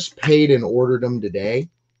 He just paid and ordered them today.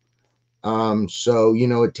 So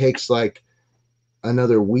it takes like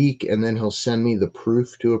another week, and then he'll send me the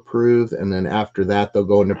proof to approve, and then after that they'll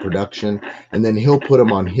go into production, and then he'll put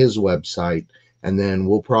them on his website, and then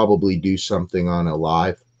we'll probably do something on a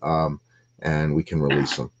live, and we can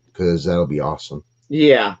release them because that'll be awesome.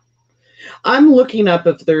 Yeah, I'm looking up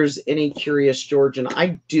if there's any Curious George, and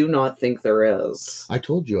I do not think there is. I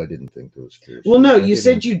told you I didn't think there was Curious George. No, you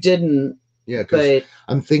said you didn't. Yeah, because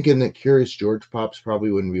I'm thinking that Curious George pops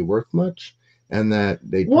probably wouldn't be worth much, and that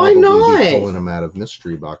they'd probably be pulling them out of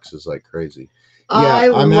mystery boxes like crazy. I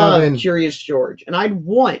love Curious George, and I'd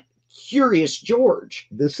want Curious George.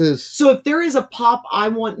 So if there is a pop I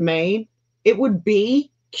want made, it would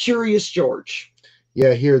be Curious George.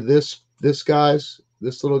 Yeah, here, this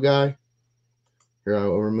little guy. Here,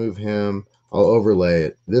 I'll remove him. I'll overlay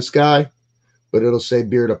it. This guy, but it'll say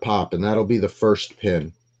BeardofPop, and that'll be the first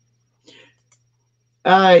pin.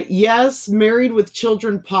 Yes, Married with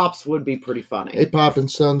Children Pops would be pretty funny. Hey, Pop and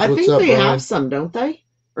Sons, I what's think up, they Brian? have some, don't they?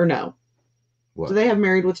 Or no? What? Do they have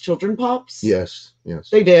Married with Children Pops? Yes, yes.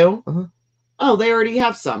 They do? Uh-huh. Oh, they already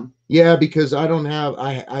have some. Yeah, because I don't have,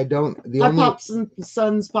 I don't, the Hi, only... Pops and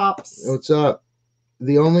Sons Pops. What's up?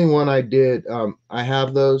 The only one I did, I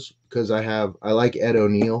have those because I like Ed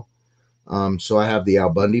O'Neill. So I have the Al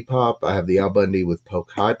Bundy Pop, I have the Al Bundy with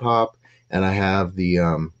Poke High Pop, and I have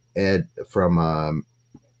the Ed from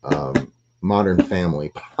Modern Family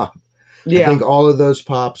Pop. Yeah. I think all of those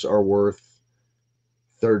pops are worth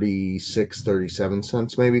 37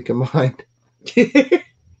 cents maybe combined. Did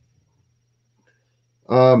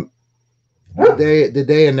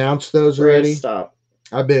they announce those already? Stop.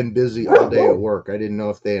 I've been busy all day at work. I didn't know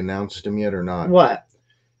if they announced them yet or not. What?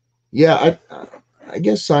 Yeah, I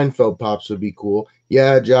guess Seinfeld pops would be cool.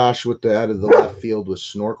 Yeah, Josh with the out of the left field with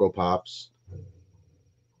snorkel pops.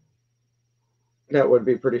 That would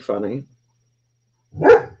be pretty funny.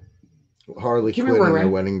 Harley Quinn in her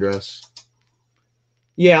wedding dress.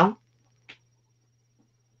 Yeah.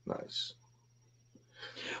 Nice.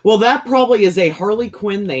 Well, that probably is a Harley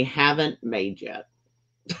Quinn they haven't made yet.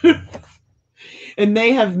 And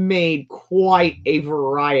they have made quite a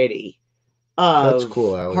variety of That's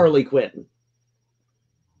cool, Allie. Harley Quinn.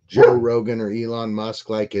 Joe Rogan or Elon Musk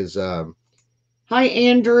like his Hi,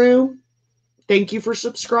 Andrew. Thank you for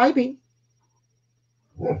subscribing.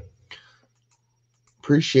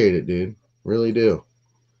 Appreciate it, dude. Really do.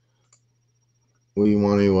 We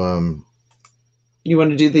want to You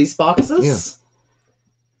want to do these boxes?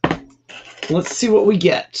 Yeah. Let's see what we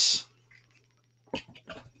get.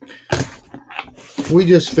 We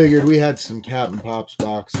just figured we had some Captain Pops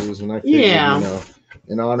boxes, and I figured, Yeah. you know,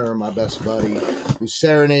 in honor of my best buddy who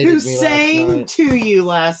serenaded me sang last night. to you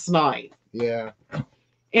last night. Yeah.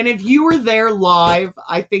 And if you were there live,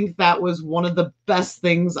 I think that was one of the best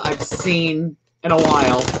things I've seen in a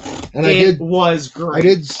while. And it was great. I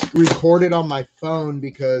did record it on my phone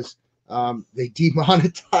because they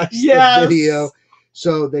demonetized the video.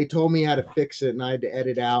 So they told me how to fix it, and I had to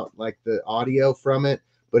edit out like the audio from it.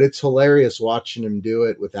 But it's hilarious watching him do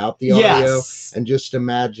it without the audio. And just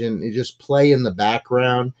imagine it just play in the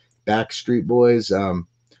background, Backstreet Boys.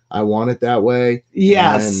 I want it that way.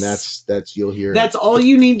 Yes. And that's you'll hear. That's all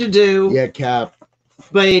you need to do. Yeah, Cap.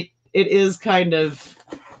 But it is kind of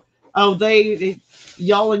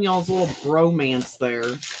y'all and y'all's little bromance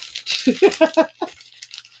there.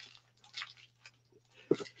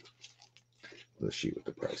 The sheet with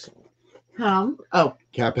the price on it. Oh.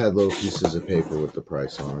 Cap had little pieces of paper with the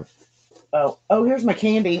price on it. Oh, here's my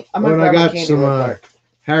candy. I'm gonna grab I my got candy some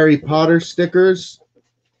Harry Potter stickers.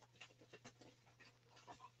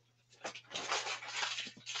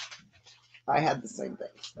 I had the same thing.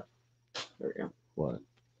 There we go. What?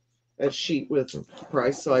 A sheet with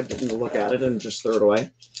price, so I didn't look at it and just throw it away.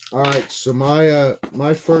 All right, so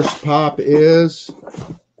my first pop is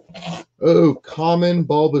common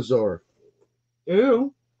Bulbasaur.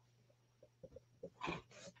 Ooh.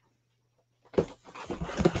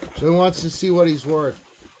 So he wants to see what he's worth.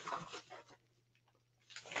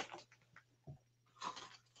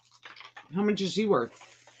 How much is he worth?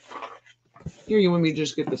 Here, you want me to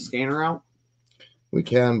just get the scanner out? We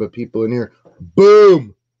can, but people in here.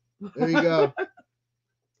 Boom! There you go.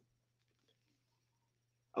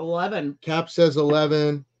 11. Cap says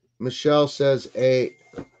 11. Michelle says 8.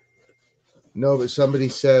 No, but somebody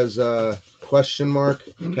says question mark.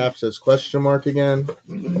 Cap says question mark again.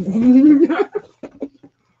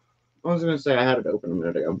 I was going to say I had it open a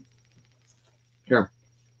minute ago. Here.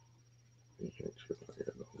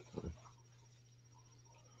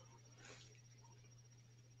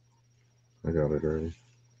 I got it already.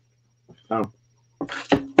 Oh.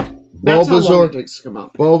 That's how long it takes to come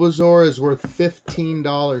up. Bulbasaur is worth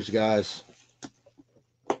 $15, guys.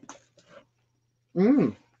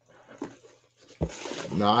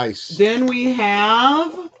 Nice. Then we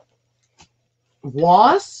have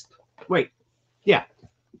Wasp. Wait. Yeah.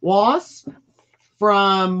 Wasp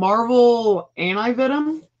from Marvel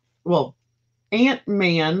Anti-Venom. Well,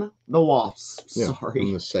 Ant-Man the Wasp. Yeah, Sorry.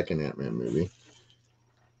 from the second Ant-Man movie.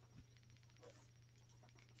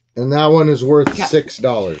 And that one is worth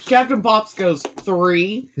 $6. Captain Pops goes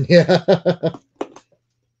 3. Yeah.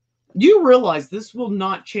 You realize this will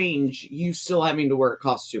not change you still having to wear a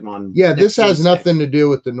costume on. Yeah, this has nothing to do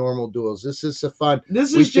with the normal duels. This is a fun.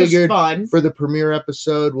 This is just fun. For the premiere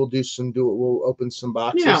episode, we'll do some We'll open some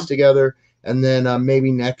boxes together, and then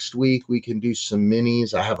maybe next week we can do some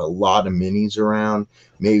minis. I have a lot of minis around.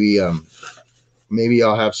 Maybe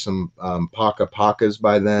I'll have some Pacas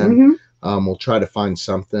by then. We'll try to find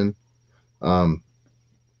something.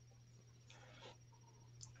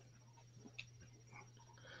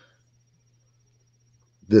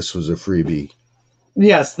 This was a freebie.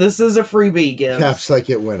 Yes, this is a freebie gift. Cap's like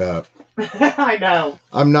it went up. I know.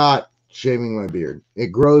 I'm not shaving my beard. It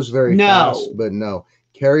grows very fast, but no.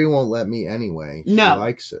 Carrie won't let me anyway. She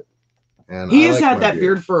likes it. And he has had that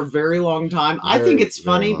beard for a very long time. I think it's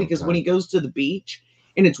funny because when he goes to the beach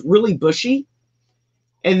and it's really bushy,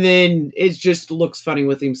 and then it just looks funny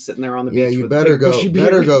with him sitting there on the beach. Yeah, you better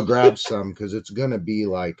go grab some because it's gonna be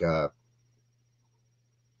like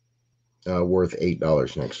worth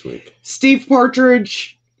 $8 next week. Steve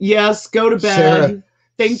Partridge, yes, go to bed. Sarah,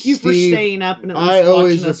 thank you for staying up and at least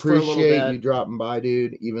always appreciate you dropping by,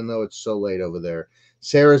 dude, even though it's so late over there.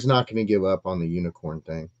 Sarah's not going to give up on the unicorn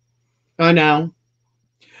thing. I know.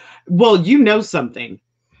 Well, you know something.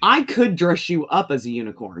 I could dress you up as a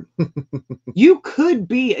unicorn. You could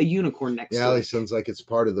be a unicorn next week. It sounds like it's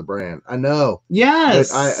part of the brand. I know.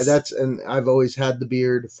 Yes. And I've always had the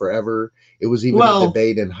beard forever. It was even a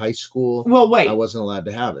debate in high school. Well, wait. I wasn't allowed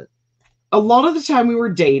to have it. A lot of the time we were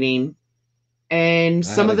dating, and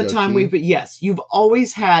some of the time you've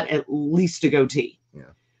always had at least a goatee. Yeah.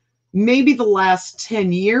 Maybe the last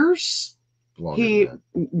 10 years. Longer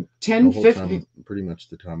than 10, 15. Pretty much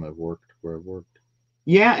the time I've worked where I've worked.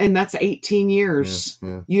 Yeah, and that's 18 years.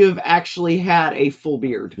 You have actually had a full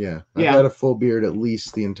beard. Yeah, I've had a full beard at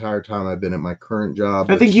least the entire time I've been at my current job.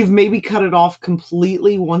 I think you've maybe cut it off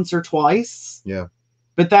completely once or twice. Yeah.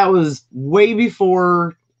 But that was way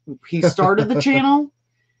before he started the channel.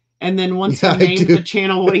 And then once he named the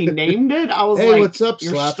channel what he named it, I was like, what's up,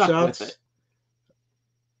 you're Slap stuck Shots? with it.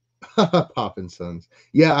 Poppin' Sons.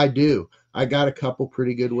 Yeah, I do. I got a couple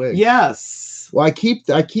pretty good wigs. Yes. Well, I keep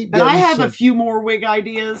getting and I have a few more wig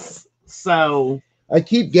ideas, so I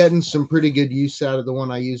keep getting some pretty good use out of the one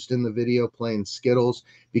I used in the video playing Skittles,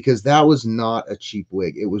 because that was not a cheap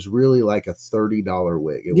wig. It was really like a $30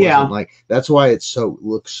 wig. It wasn't like, that's why it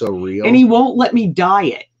looks so real. And he won't let me dye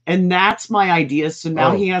it, and that's my idea. So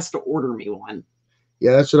now he has to order me one.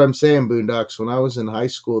 Yeah, that's what I'm saying, Boondocks. When I was in high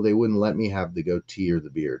school, they wouldn't let me have the goatee or the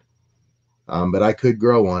beard. But I could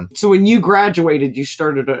grow one. So when you graduated, you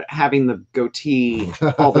started having the goatee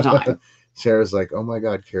all the time. Sarah's like, oh my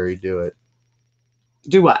God, Carrie, do it.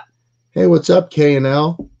 Do what? Hey, what's up,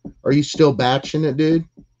 K&L? Are you still batching it, dude?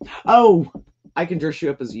 Oh, I can dress you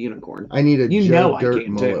up as a unicorn. I need a Joe Dirt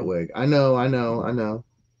mullet wig. I know.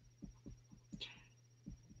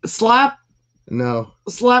 Slap? No.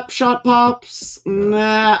 Slap shot pops?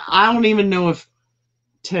 Nah, I don't even know if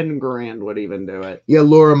 10 grand would even do it. Yeah,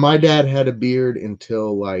 Laura, my dad had a beard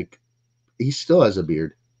until he still has a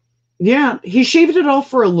beard. Yeah, he shaved it off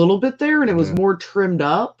for a little bit there, and it was more trimmed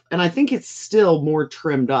up, and I think it's still more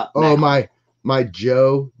trimmed up now. Oh, my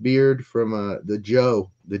Joe beard from the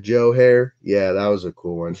Joe hair. Yeah, that was a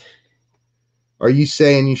cool one. Are you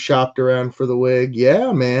saying you shopped around for the wig?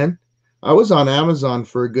 Yeah, man. I was on Amazon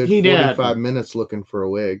for a good 45 minutes looking for a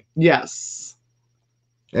wig. Yes.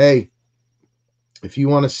 Hey, if you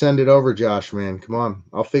want to send it over, Josh, man, come on.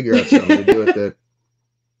 I'll figure out something to do with it.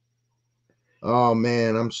 Oh,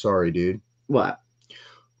 man, I'm sorry, dude. What?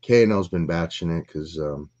 K&L's been batching it because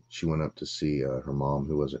she went up to see her mom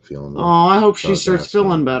who wasn't feeling well. Oh, I hope she starts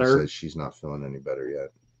feeling better. Says she's not feeling any better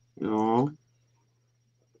yet. Oh.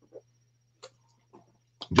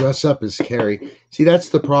 Dress up as Carrie. See, that's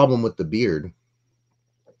the problem with the beard.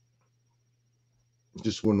 It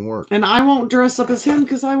just wouldn't work. And I won't dress up as him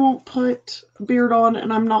because I won't put a beard on,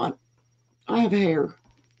 and I have hair.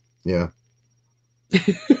 Yeah.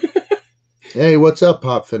 Hey, what's up,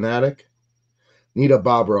 Pop Fanatic? Need a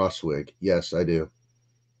Bob Ross wig. Yes, I do.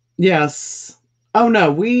 Yes. Oh,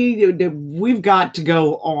 no, we've got to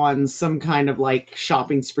go on some kind of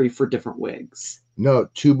shopping spree for different wigs. No,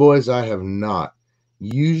 two boys I have not.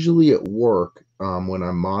 Usually at work, when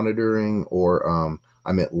I'm monitoring or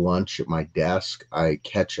I'm at lunch at my desk, I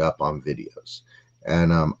catch up on videos.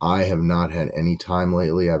 And I have not had any time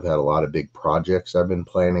lately. I've had a lot of big projects I've been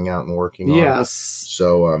planning out and working on. Yes.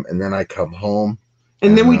 So, and then I come home.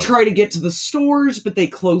 And then we try to get to the stores, but they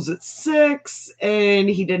close at 6, and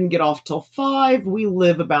he didn't get off till 5. We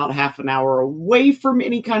live about half an hour away from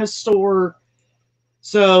any kind of store.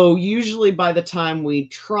 So usually by the time we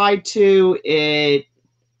try to,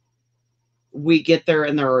 we get there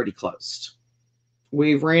and they're already closed.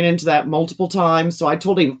 We've ran into that multiple times. So I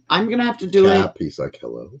told him, I'm going to have to do it. He's like,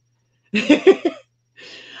 hello.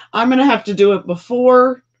 I'm going to have to do it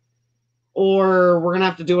before, or we're going to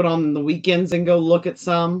have to do it on the weekends and go look at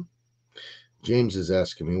some. James is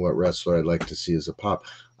asking me what wrestler I'd like to see as a Pop.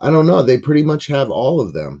 I don't know. They pretty much have all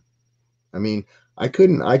of them. I mean, I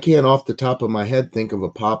can't off the top of my head think of a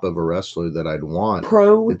Pop of a wrestler that I'd want.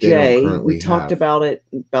 Pro J, we talked about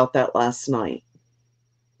that last night.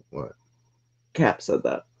 What? Cap said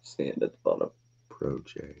that. Stand at the bottom. Pro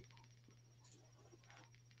J.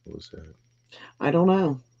 What was that? I don't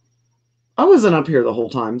know. I wasn't up here the whole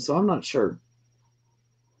time, so I'm not sure.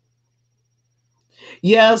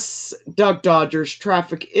 Yes, Duck Dodgers,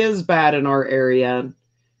 traffic is bad in our area.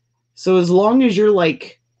 So as long as you're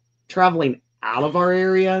like traveling out of our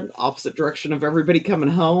area, opposite direction of everybody coming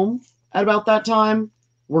home at about that time,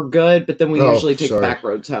 we're good. But then we usually take the back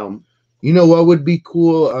roads home. You know what would be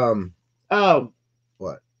cool? Oh.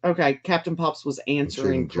 What? Okay, Captain Pops was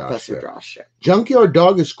answering Professor Josh. Junkyard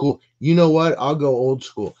Dog is cool. You know what? I'll go old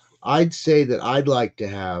school. I'd say that I'd like to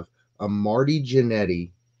have a Marty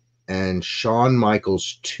Jannetty and Shawn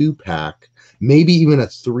Michaels 2-pack, maybe even a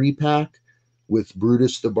 3-pack with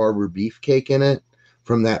Brutus the Barber Beefcake in it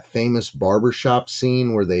from that famous barbershop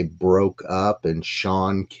scene where they broke up and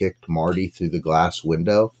Shawn kicked Marty through the glass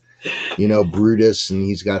window. You know, Brutus, and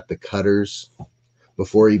he's got the cutters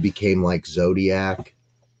before he became like Zodiac.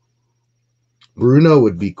 Bruno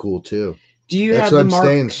would be cool too. Do you have the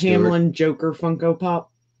Mark Hamill Joker Funko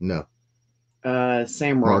Pop? No.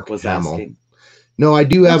 Sam Rock was asking. No, I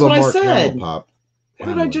do have a Mark Hamill Pop. What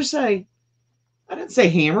did I just say? I didn't say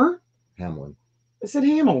Hammer. Hamlin. I said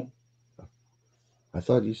Hamill. I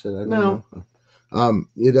thought you said I don't know.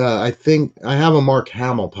 I think I have a Mark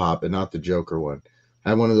Hamill Pop, and not the Joker one. I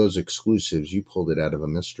have one of those exclusives. You pulled it out of a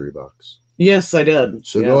mystery box. Yes, I did.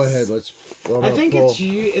 So go ahead. I think it's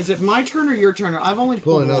you. Is it my turn or your turn? I've only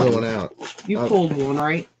pulled another one out. You pulled one,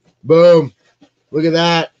 right? Boom! Look at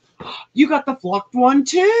that. You got the flocked one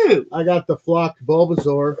too. I got the flocked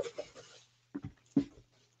Bulbasaur.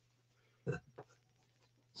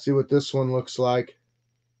 See what this one looks like.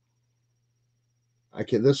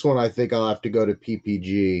 This one I think I'll have to go to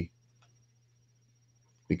PPG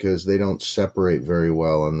because they don't separate very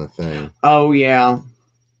well on the thing. Oh yeah.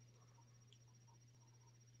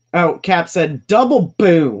 Oh, Cap said double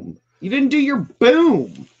boom. You didn't do your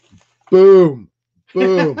boom. Boom.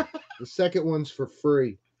 Boom. The second one's for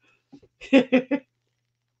free.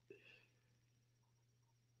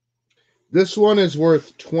 This one is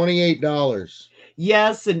worth $28.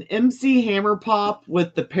 Yes, an MC Hammer Pop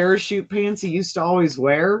with the parachute pants he used to always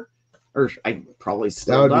wear. Or I probably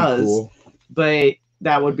still does. Be cool. But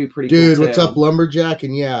that would be pretty cool. Dude, what's up, Lumberjack?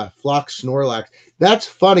 And yeah, Flock Snorlax. That's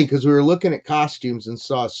funny because we were looking at costumes and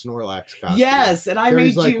saw a Snorlax costume. Yes, and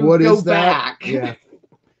Carrie's made you go back. Yeah.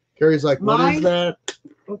 Carrie's like, what is that?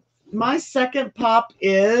 My second pop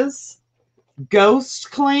is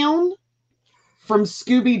Ghost Clown from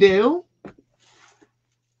Scooby-Doo.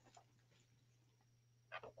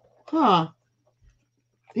 Huh.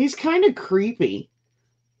 He's kind of creepy.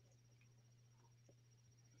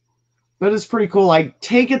 But it's pretty cool. I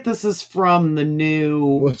take it this is from the new...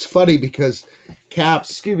 Well, it's funny because Cap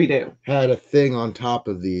Scooby-Doo had a thing on top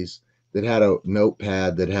of these that had a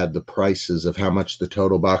notepad that had the prices of how much the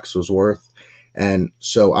total box was worth. And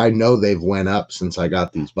so I know they've went up since I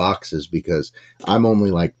got these boxes because I'm only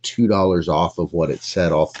like $2 off of what it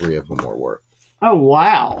said all three of them were worth. Oh,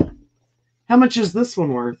 wow. How much is this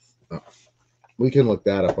one worth? Oh, we can look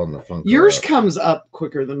that up on the Funko. Yours comes up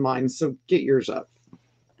quicker than mine, so get yours up.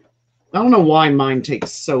 I don't know why mine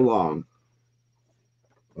takes so long.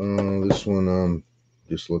 This one,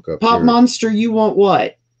 just look up Pop here. Monster, you want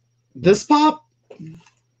what? This pop?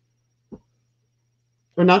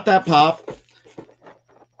 Or not that pop?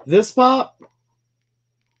 This pop?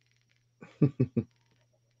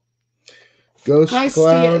 Ghost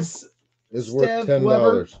Clown is worth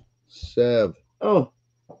 $10. Sev. Oh.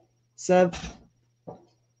 Sev.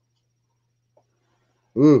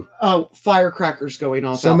 Ooh. Oh, firecrackers going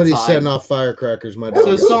off. Somebody's outside. Setting off firecrackers. My dog.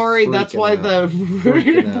 So sorry, that's why the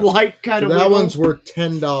light kind of. That one's worth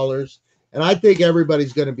 $10, and I think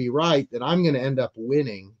everybody's going to be right that I'm going to end up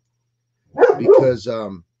winning because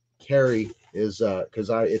Carrie is because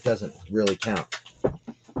it doesn't really count.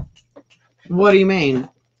 What do you mean?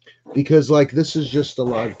 Because like this is just a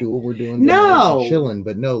live duel we're doing. No, chilling,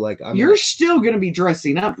 but no, like you're still going to be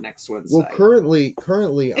dressing up next Wednesday. Well,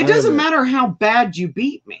 currently, it doesn't matter how bad you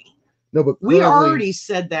beat me. No, but we already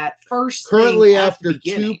said that first. Currently, after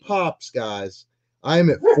 2 pops, guys, I'm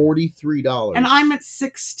at $43, and I'm at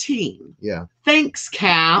 16. Yeah. Thanks,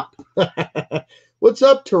 Cap. What's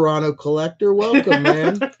up, Toronto Collector? Welcome,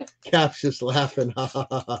 man. Cap's just laughing.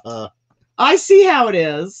 I see how it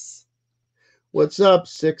is. What's up,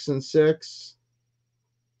 6 and 6?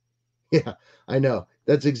 Yeah, I know.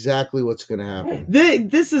 That's exactly what's going to happen.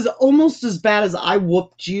 This is almost as bad as I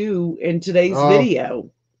whooped you in today's video.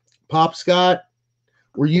 Pop Scott,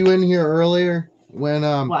 were you in here earlier when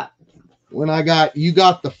what? When you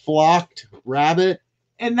got the flocked rabbit?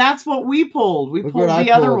 And that's what we pulled. We pulled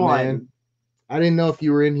the other one. Man. I didn't know if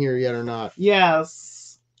you were in here yet or not.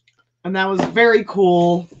 Yes. And that was very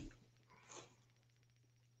cool.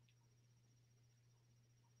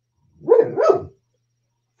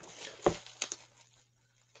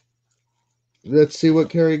 Let's see what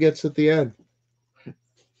Carrie gets at the end.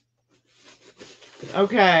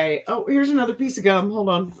 Okay. Oh, here's another piece of gum. Hold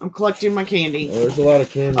on. I'm collecting my candy. Oh, there's a lot of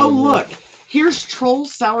candy. Oh, look. Here's Troll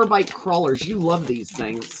Sour Bite Crawlers. You love these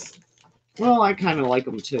things. Well, I kind of like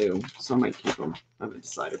them too, so I might keep them. I haven't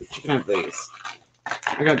decided. You can have these.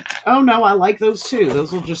 Oh, no, I like those too.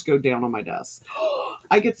 Those will just go down on my desk.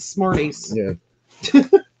 I get the Smarties. Yeah.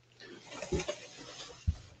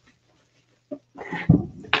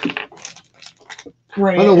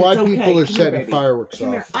 Great. I don't know why people are setting fireworks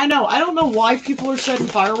off. I know. I don't know why people are setting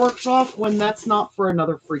fireworks off when that's not for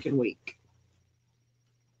another freaking week.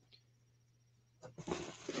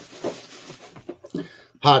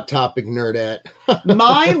 Hot topic nerdette.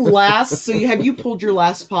 My last. So have you pulled your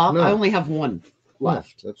last pop? No. I only have one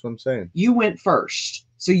left. That's what I'm saying. You went first,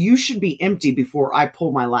 so you should be empty before I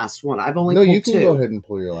pull my last one. I've only no. pulled You can two. go ahead and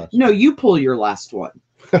pull your last. No, you pull your last one.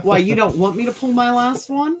 Why, you don't want me to pull my last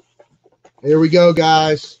one? Here we go,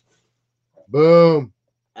 guys. Boom.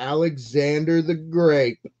 Alexander the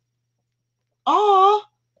Grape. Aw.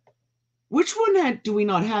 Which one do we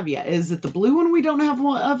not have yet? Is it the blue one we don't have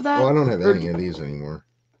one of that? Well, I don't have any of these anymore.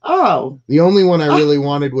 Oh. The only one I really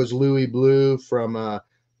wanted was Louis Blue from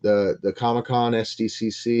the Comic-Con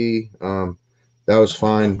SDCC. That was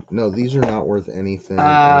fine. No, these are not worth anything. And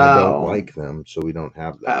I don't like them, so we don't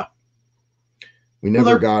have them. Oh. We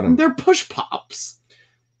never got them. They're push pops.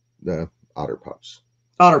 The Otter Pups.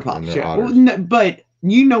 Otter Pops, yeah. Well, no, but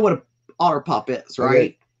you know what an Otter Pop is, right?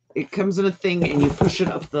 Okay. It comes in a thing, and you push it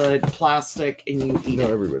up the plastic, and you eat it.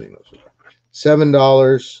 No, everybody knows it.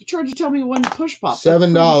 $7. You tried to tell me one push pop.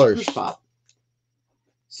 $7. Push pop.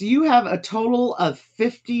 So you have a total of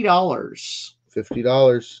 $50.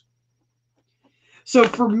 $50. So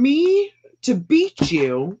for me to beat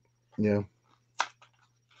you, yeah,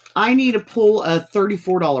 I need to pull a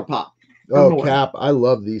 $34 pop. Oh, Cap, I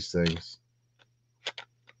love these things.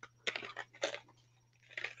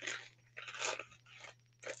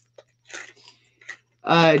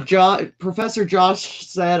 Professor Josh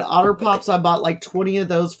said, Otter Pops, I bought like 20 of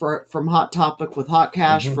those from Hot Topic with Hot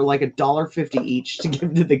Cash for like $1.50 each to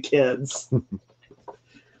give to the kids.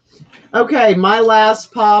 Okay, my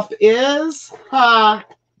last pop is That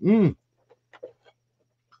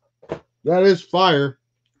is fire.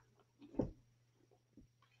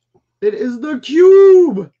 It is the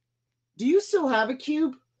cube. Do you still have a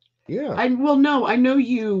cube? Yeah. Well, no, I know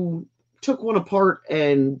you took one apart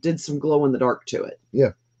and did some glow in the dark to it.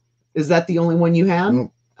 Yeah. Is that the only one you had?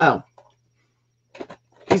 Nope. Oh.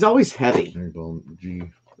 He's always heavy. There you go. G.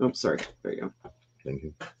 Oh, sorry. There you go. Thank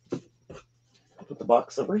you. Put the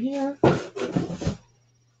box over here. I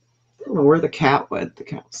don't know where the cat went. The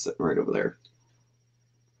cat's sitting right over there.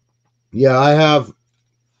 Yeah, I have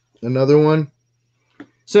another one.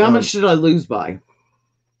 So how much did I lose by?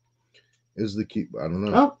 Is the key? I don't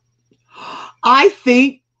know. Oh, I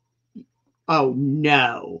think. Oh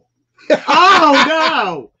no! Oh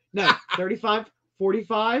no! No, 35,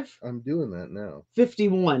 45. I'm doing that now.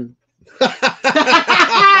 51.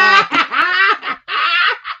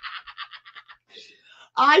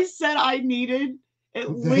 I said I needed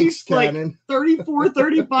at least like 34,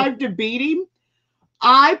 35 to beat him.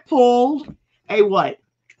 I pulled a what?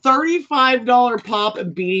 $35 pop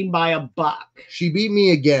and beat him by $1. She beat me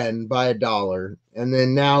again by $1, and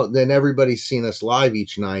then everybody's seen us live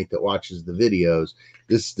each night that watches the videos.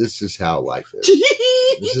 This is how life is.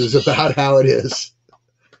 This is about how it is.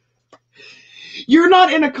 You're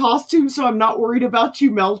not in a costume, so I'm not worried about you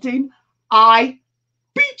melting. I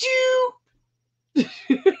beat you.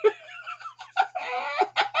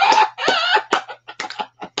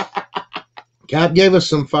 Cat gave us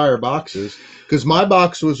some fire boxes because my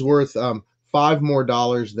box was worth $5 more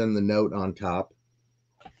than the note on top.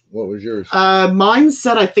 What was yours? Mine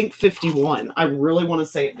said I think 51. I really want to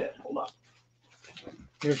say it did. Hold on.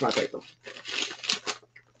 Here's my paper.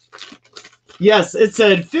 Yes, it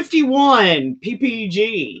said 51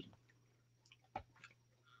 PPG.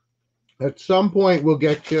 At some point, we'll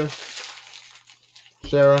get you,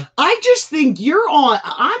 Sarah. I just think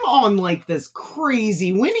I'm on like this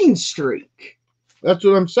crazy winning streak. That's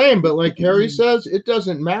what I'm saying. But like Carrie says, it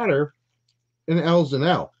doesn't matter. An L's an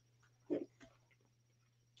L.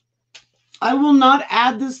 I will not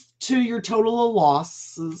add this to your total of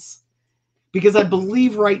losses because I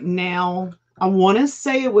believe right now, I want to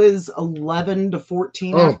say it was 11 to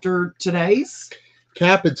 14 after today's.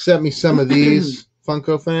 Cap had sent me some of these,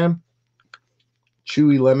 Funko fan.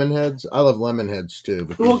 chewy lemon heads. I love lemon heads too.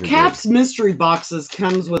 But well, Cap's mystery boxes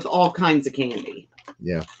comes with all kinds of candy.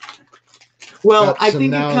 Yeah. Well, I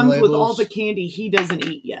think it comes with all the candy he doesn't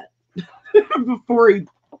eat yet before he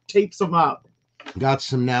tapes them up. Got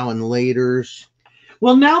some now and laters.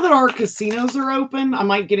 Well, now that our casinos are open, I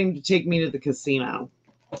might get him to take me to the casino.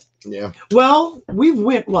 Yeah. Well, we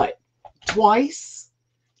went, what, twice?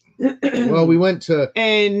 Well, we went to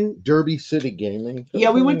Derby City Gaming.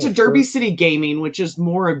 Yeah, we went to Derby City Gaming, which is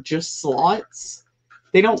more of just slots.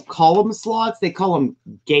 They don't call them slots. They call them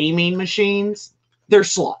gaming machines. They're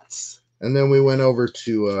slots. And then we went over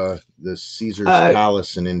to the Caesar's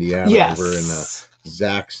Palace in Indiana, over in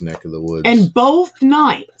Zach's neck of the woods. And both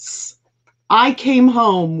nights, I came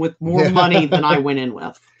home with more money than I went in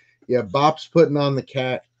with. Yeah, Bop's putting on the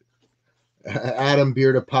cat. Adam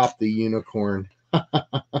BeardofPop the unicorn.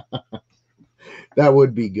 That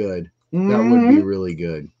would be good. That would be really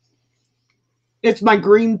good. It's my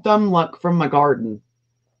green thumb luck from my garden.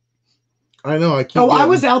 I know. I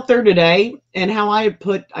was out there today, and how I had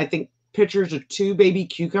put, I think, pictures of 2 baby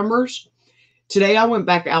cucumbers. Today I went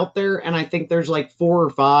back out there, and I think there's like 4 or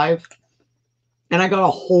 5. And I got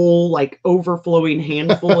a whole, like, overflowing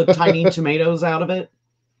handful of tiny tomatoes out of it.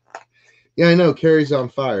 Yeah, I know. Carrie's on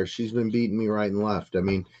fire. She's been beating me right and left. I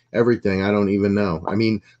mean, everything. I don't even know. I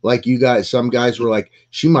mean, like you guys, some guys were like,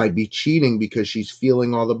 she might be cheating because she's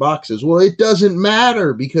feeling all the boxes. Well, it doesn't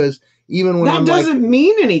matter, because even when that doesn't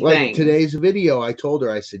mean anything. Like today's video, I told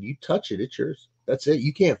her, I said, you touch it, it's yours. That's it.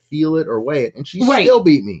 You can't feel it or weigh it. And she still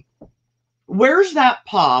beat me. Where's that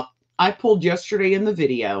pop I pulled yesterday in the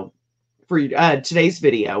video for today's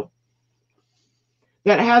video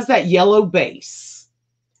that has that yellow base?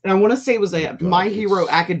 And I want to say it was a My Hero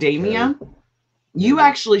Academia. You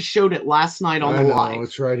actually showed it last night on the live.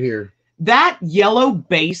 It's right here. That yellow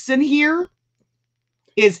base in here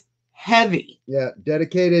is heavy. Yeah,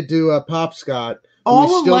 dedicated to Pop Scott.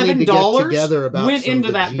 All $11 went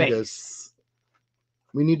into that base.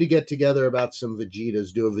 We need to get together about some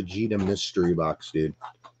Vegetas. Do a Vegeta mystery box, dude.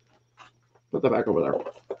 Put that back over there.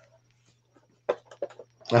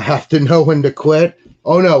 I have to know when to quit.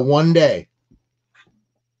 Oh no, one day.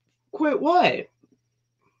 Quit what?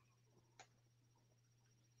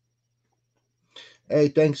 Hey,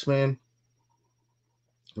 thanks, man.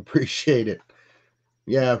 Appreciate it.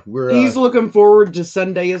 Yeah, he's looking forward to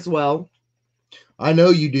Sunday as well. I know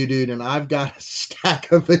you do, dude, and I've got a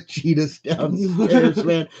stack of Vegetas downstairs,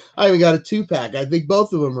 man. I even got a 2-pack. I think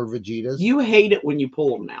both of them are Vegetas. You hate it when you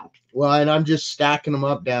pull them now. Well, and I'm just stacking them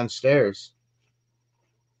up downstairs.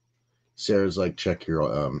 Sarah's like, check your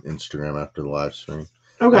Instagram after the live stream.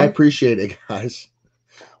 Okay. I appreciate it, guys.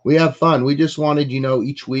 We have fun. We just wanted,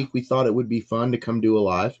 each week we thought it would be fun to come do a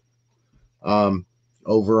live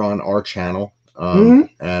over on our channel.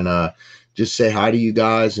 And just say hi to you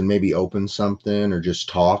guys and maybe open something or just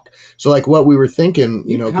talk. So like what we were thinking,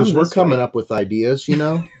 because we're coming up with ideas,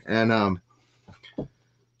 and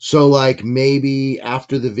so like maybe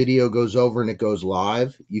after the video goes over and it goes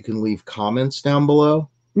live, you can leave comments down below.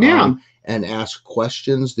 Yeah. And ask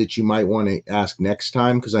questions that you might want to ask next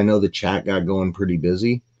time, because I know the chat got going pretty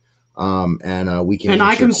busy. And we can. And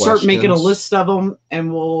I can start making a list of them,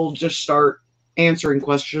 and we'll just start answering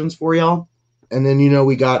questions for y'all. And then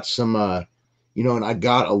we got some, and I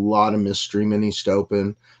got a lot of mystery minis to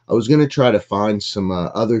open. I was gonna try to find some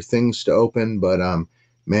other things to open, but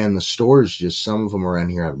man, the stores just some of them around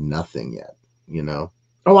here have nothing yet.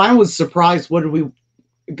 Oh, I was surprised. What did we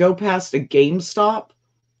go past a GameStop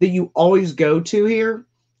that you always go to here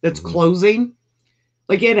that's closing?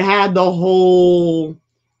 Like it had the whole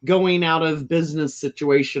going out of business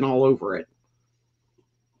situation all over it.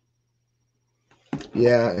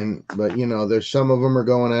 Yeah, but there's some of them are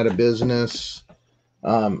going out of business.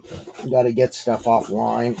 Got to get stuff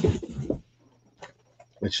offline.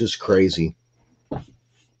 It's just crazy.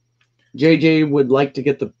 JJ would like to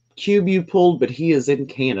get the cube you pulled, but he is in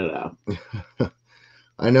Canada.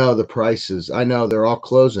 I know the prices. I know they're all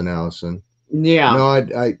closing, Allison. Yeah.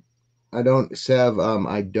 No, I don't, Sev.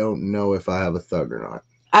 I don't know if I have a thug or not.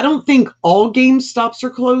 I don't think all GameStops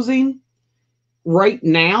are closing right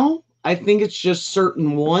now. I think it's just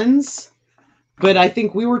certain ones. But I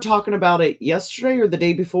think we were talking about it yesterday or the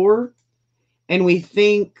day before, and we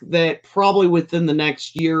think that probably within the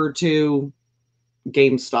next year or two,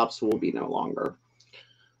 GameStops will be no longer.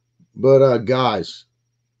 But guys.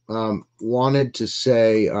 Wanted to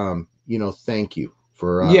say, thank you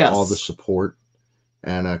for all the support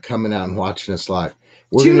and coming out and watching us live.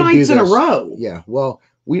 We're 2 nights in a row. Yeah. Well,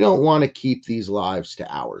 we don't want to keep these lives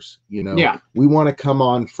to hours. Yeah. We want to come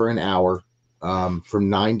on for an hour from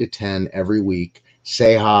 9 to 10 every week.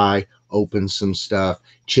 Say hi, open some stuff,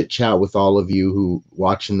 chit chat with all of you who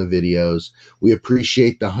watching the videos. We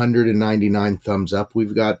appreciate the 199 thumbs up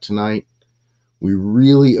we've got tonight. We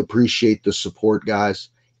really appreciate the support, guys.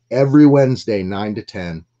 Every Wednesday, 9 to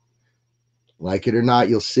 10. Like it or not,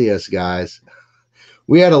 you'll see us, guys.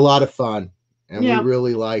 We had a lot of fun, and we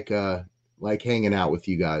really like hanging out with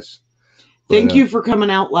you guys. Thank you for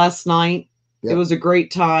coming out last night. Yep. It was a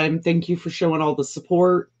great time. Thank you for showing all the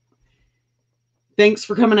support. Thanks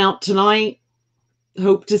for coming out tonight.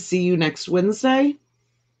 Hope to see you next Wednesday.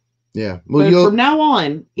 Yeah. Well, but from now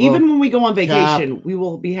on, even when we go on vacation, Cap, we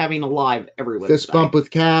will be having a live every Wednesday. Fist bump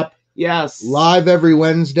with Cap. Yes. Live every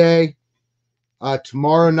Wednesday.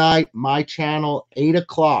 Tomorrow night, my channel, 8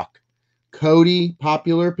 o'clock. Cody,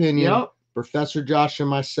 Popular Opinion. Yep. Professor Josh and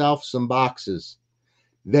myself, some boxes.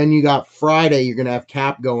 Then you got Friday, you're going to have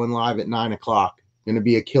Cap going live at 9 o'clock. Going to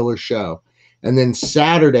be a killer show. And then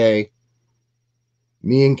Saturday,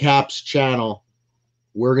 me and Cap's channel,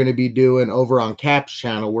 we're going to be doing, over on Cap's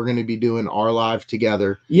channel, we're going to be doing our live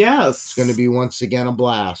together. Yes. It's going to be once again a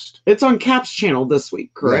blast. It's on Cap's channel this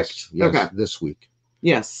week, correct? Yes, okay. This week.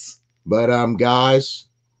 Yes. But guys,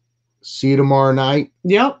 see you tomorrow night.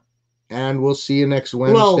 Yep. And we'll see you next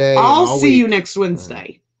Wednesday. Well, I'll see you next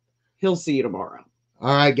Wednesday. He'll see you tomorrow.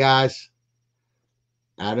 All right, guys.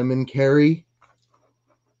 Adam and Carrie,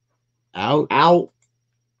 out. Out.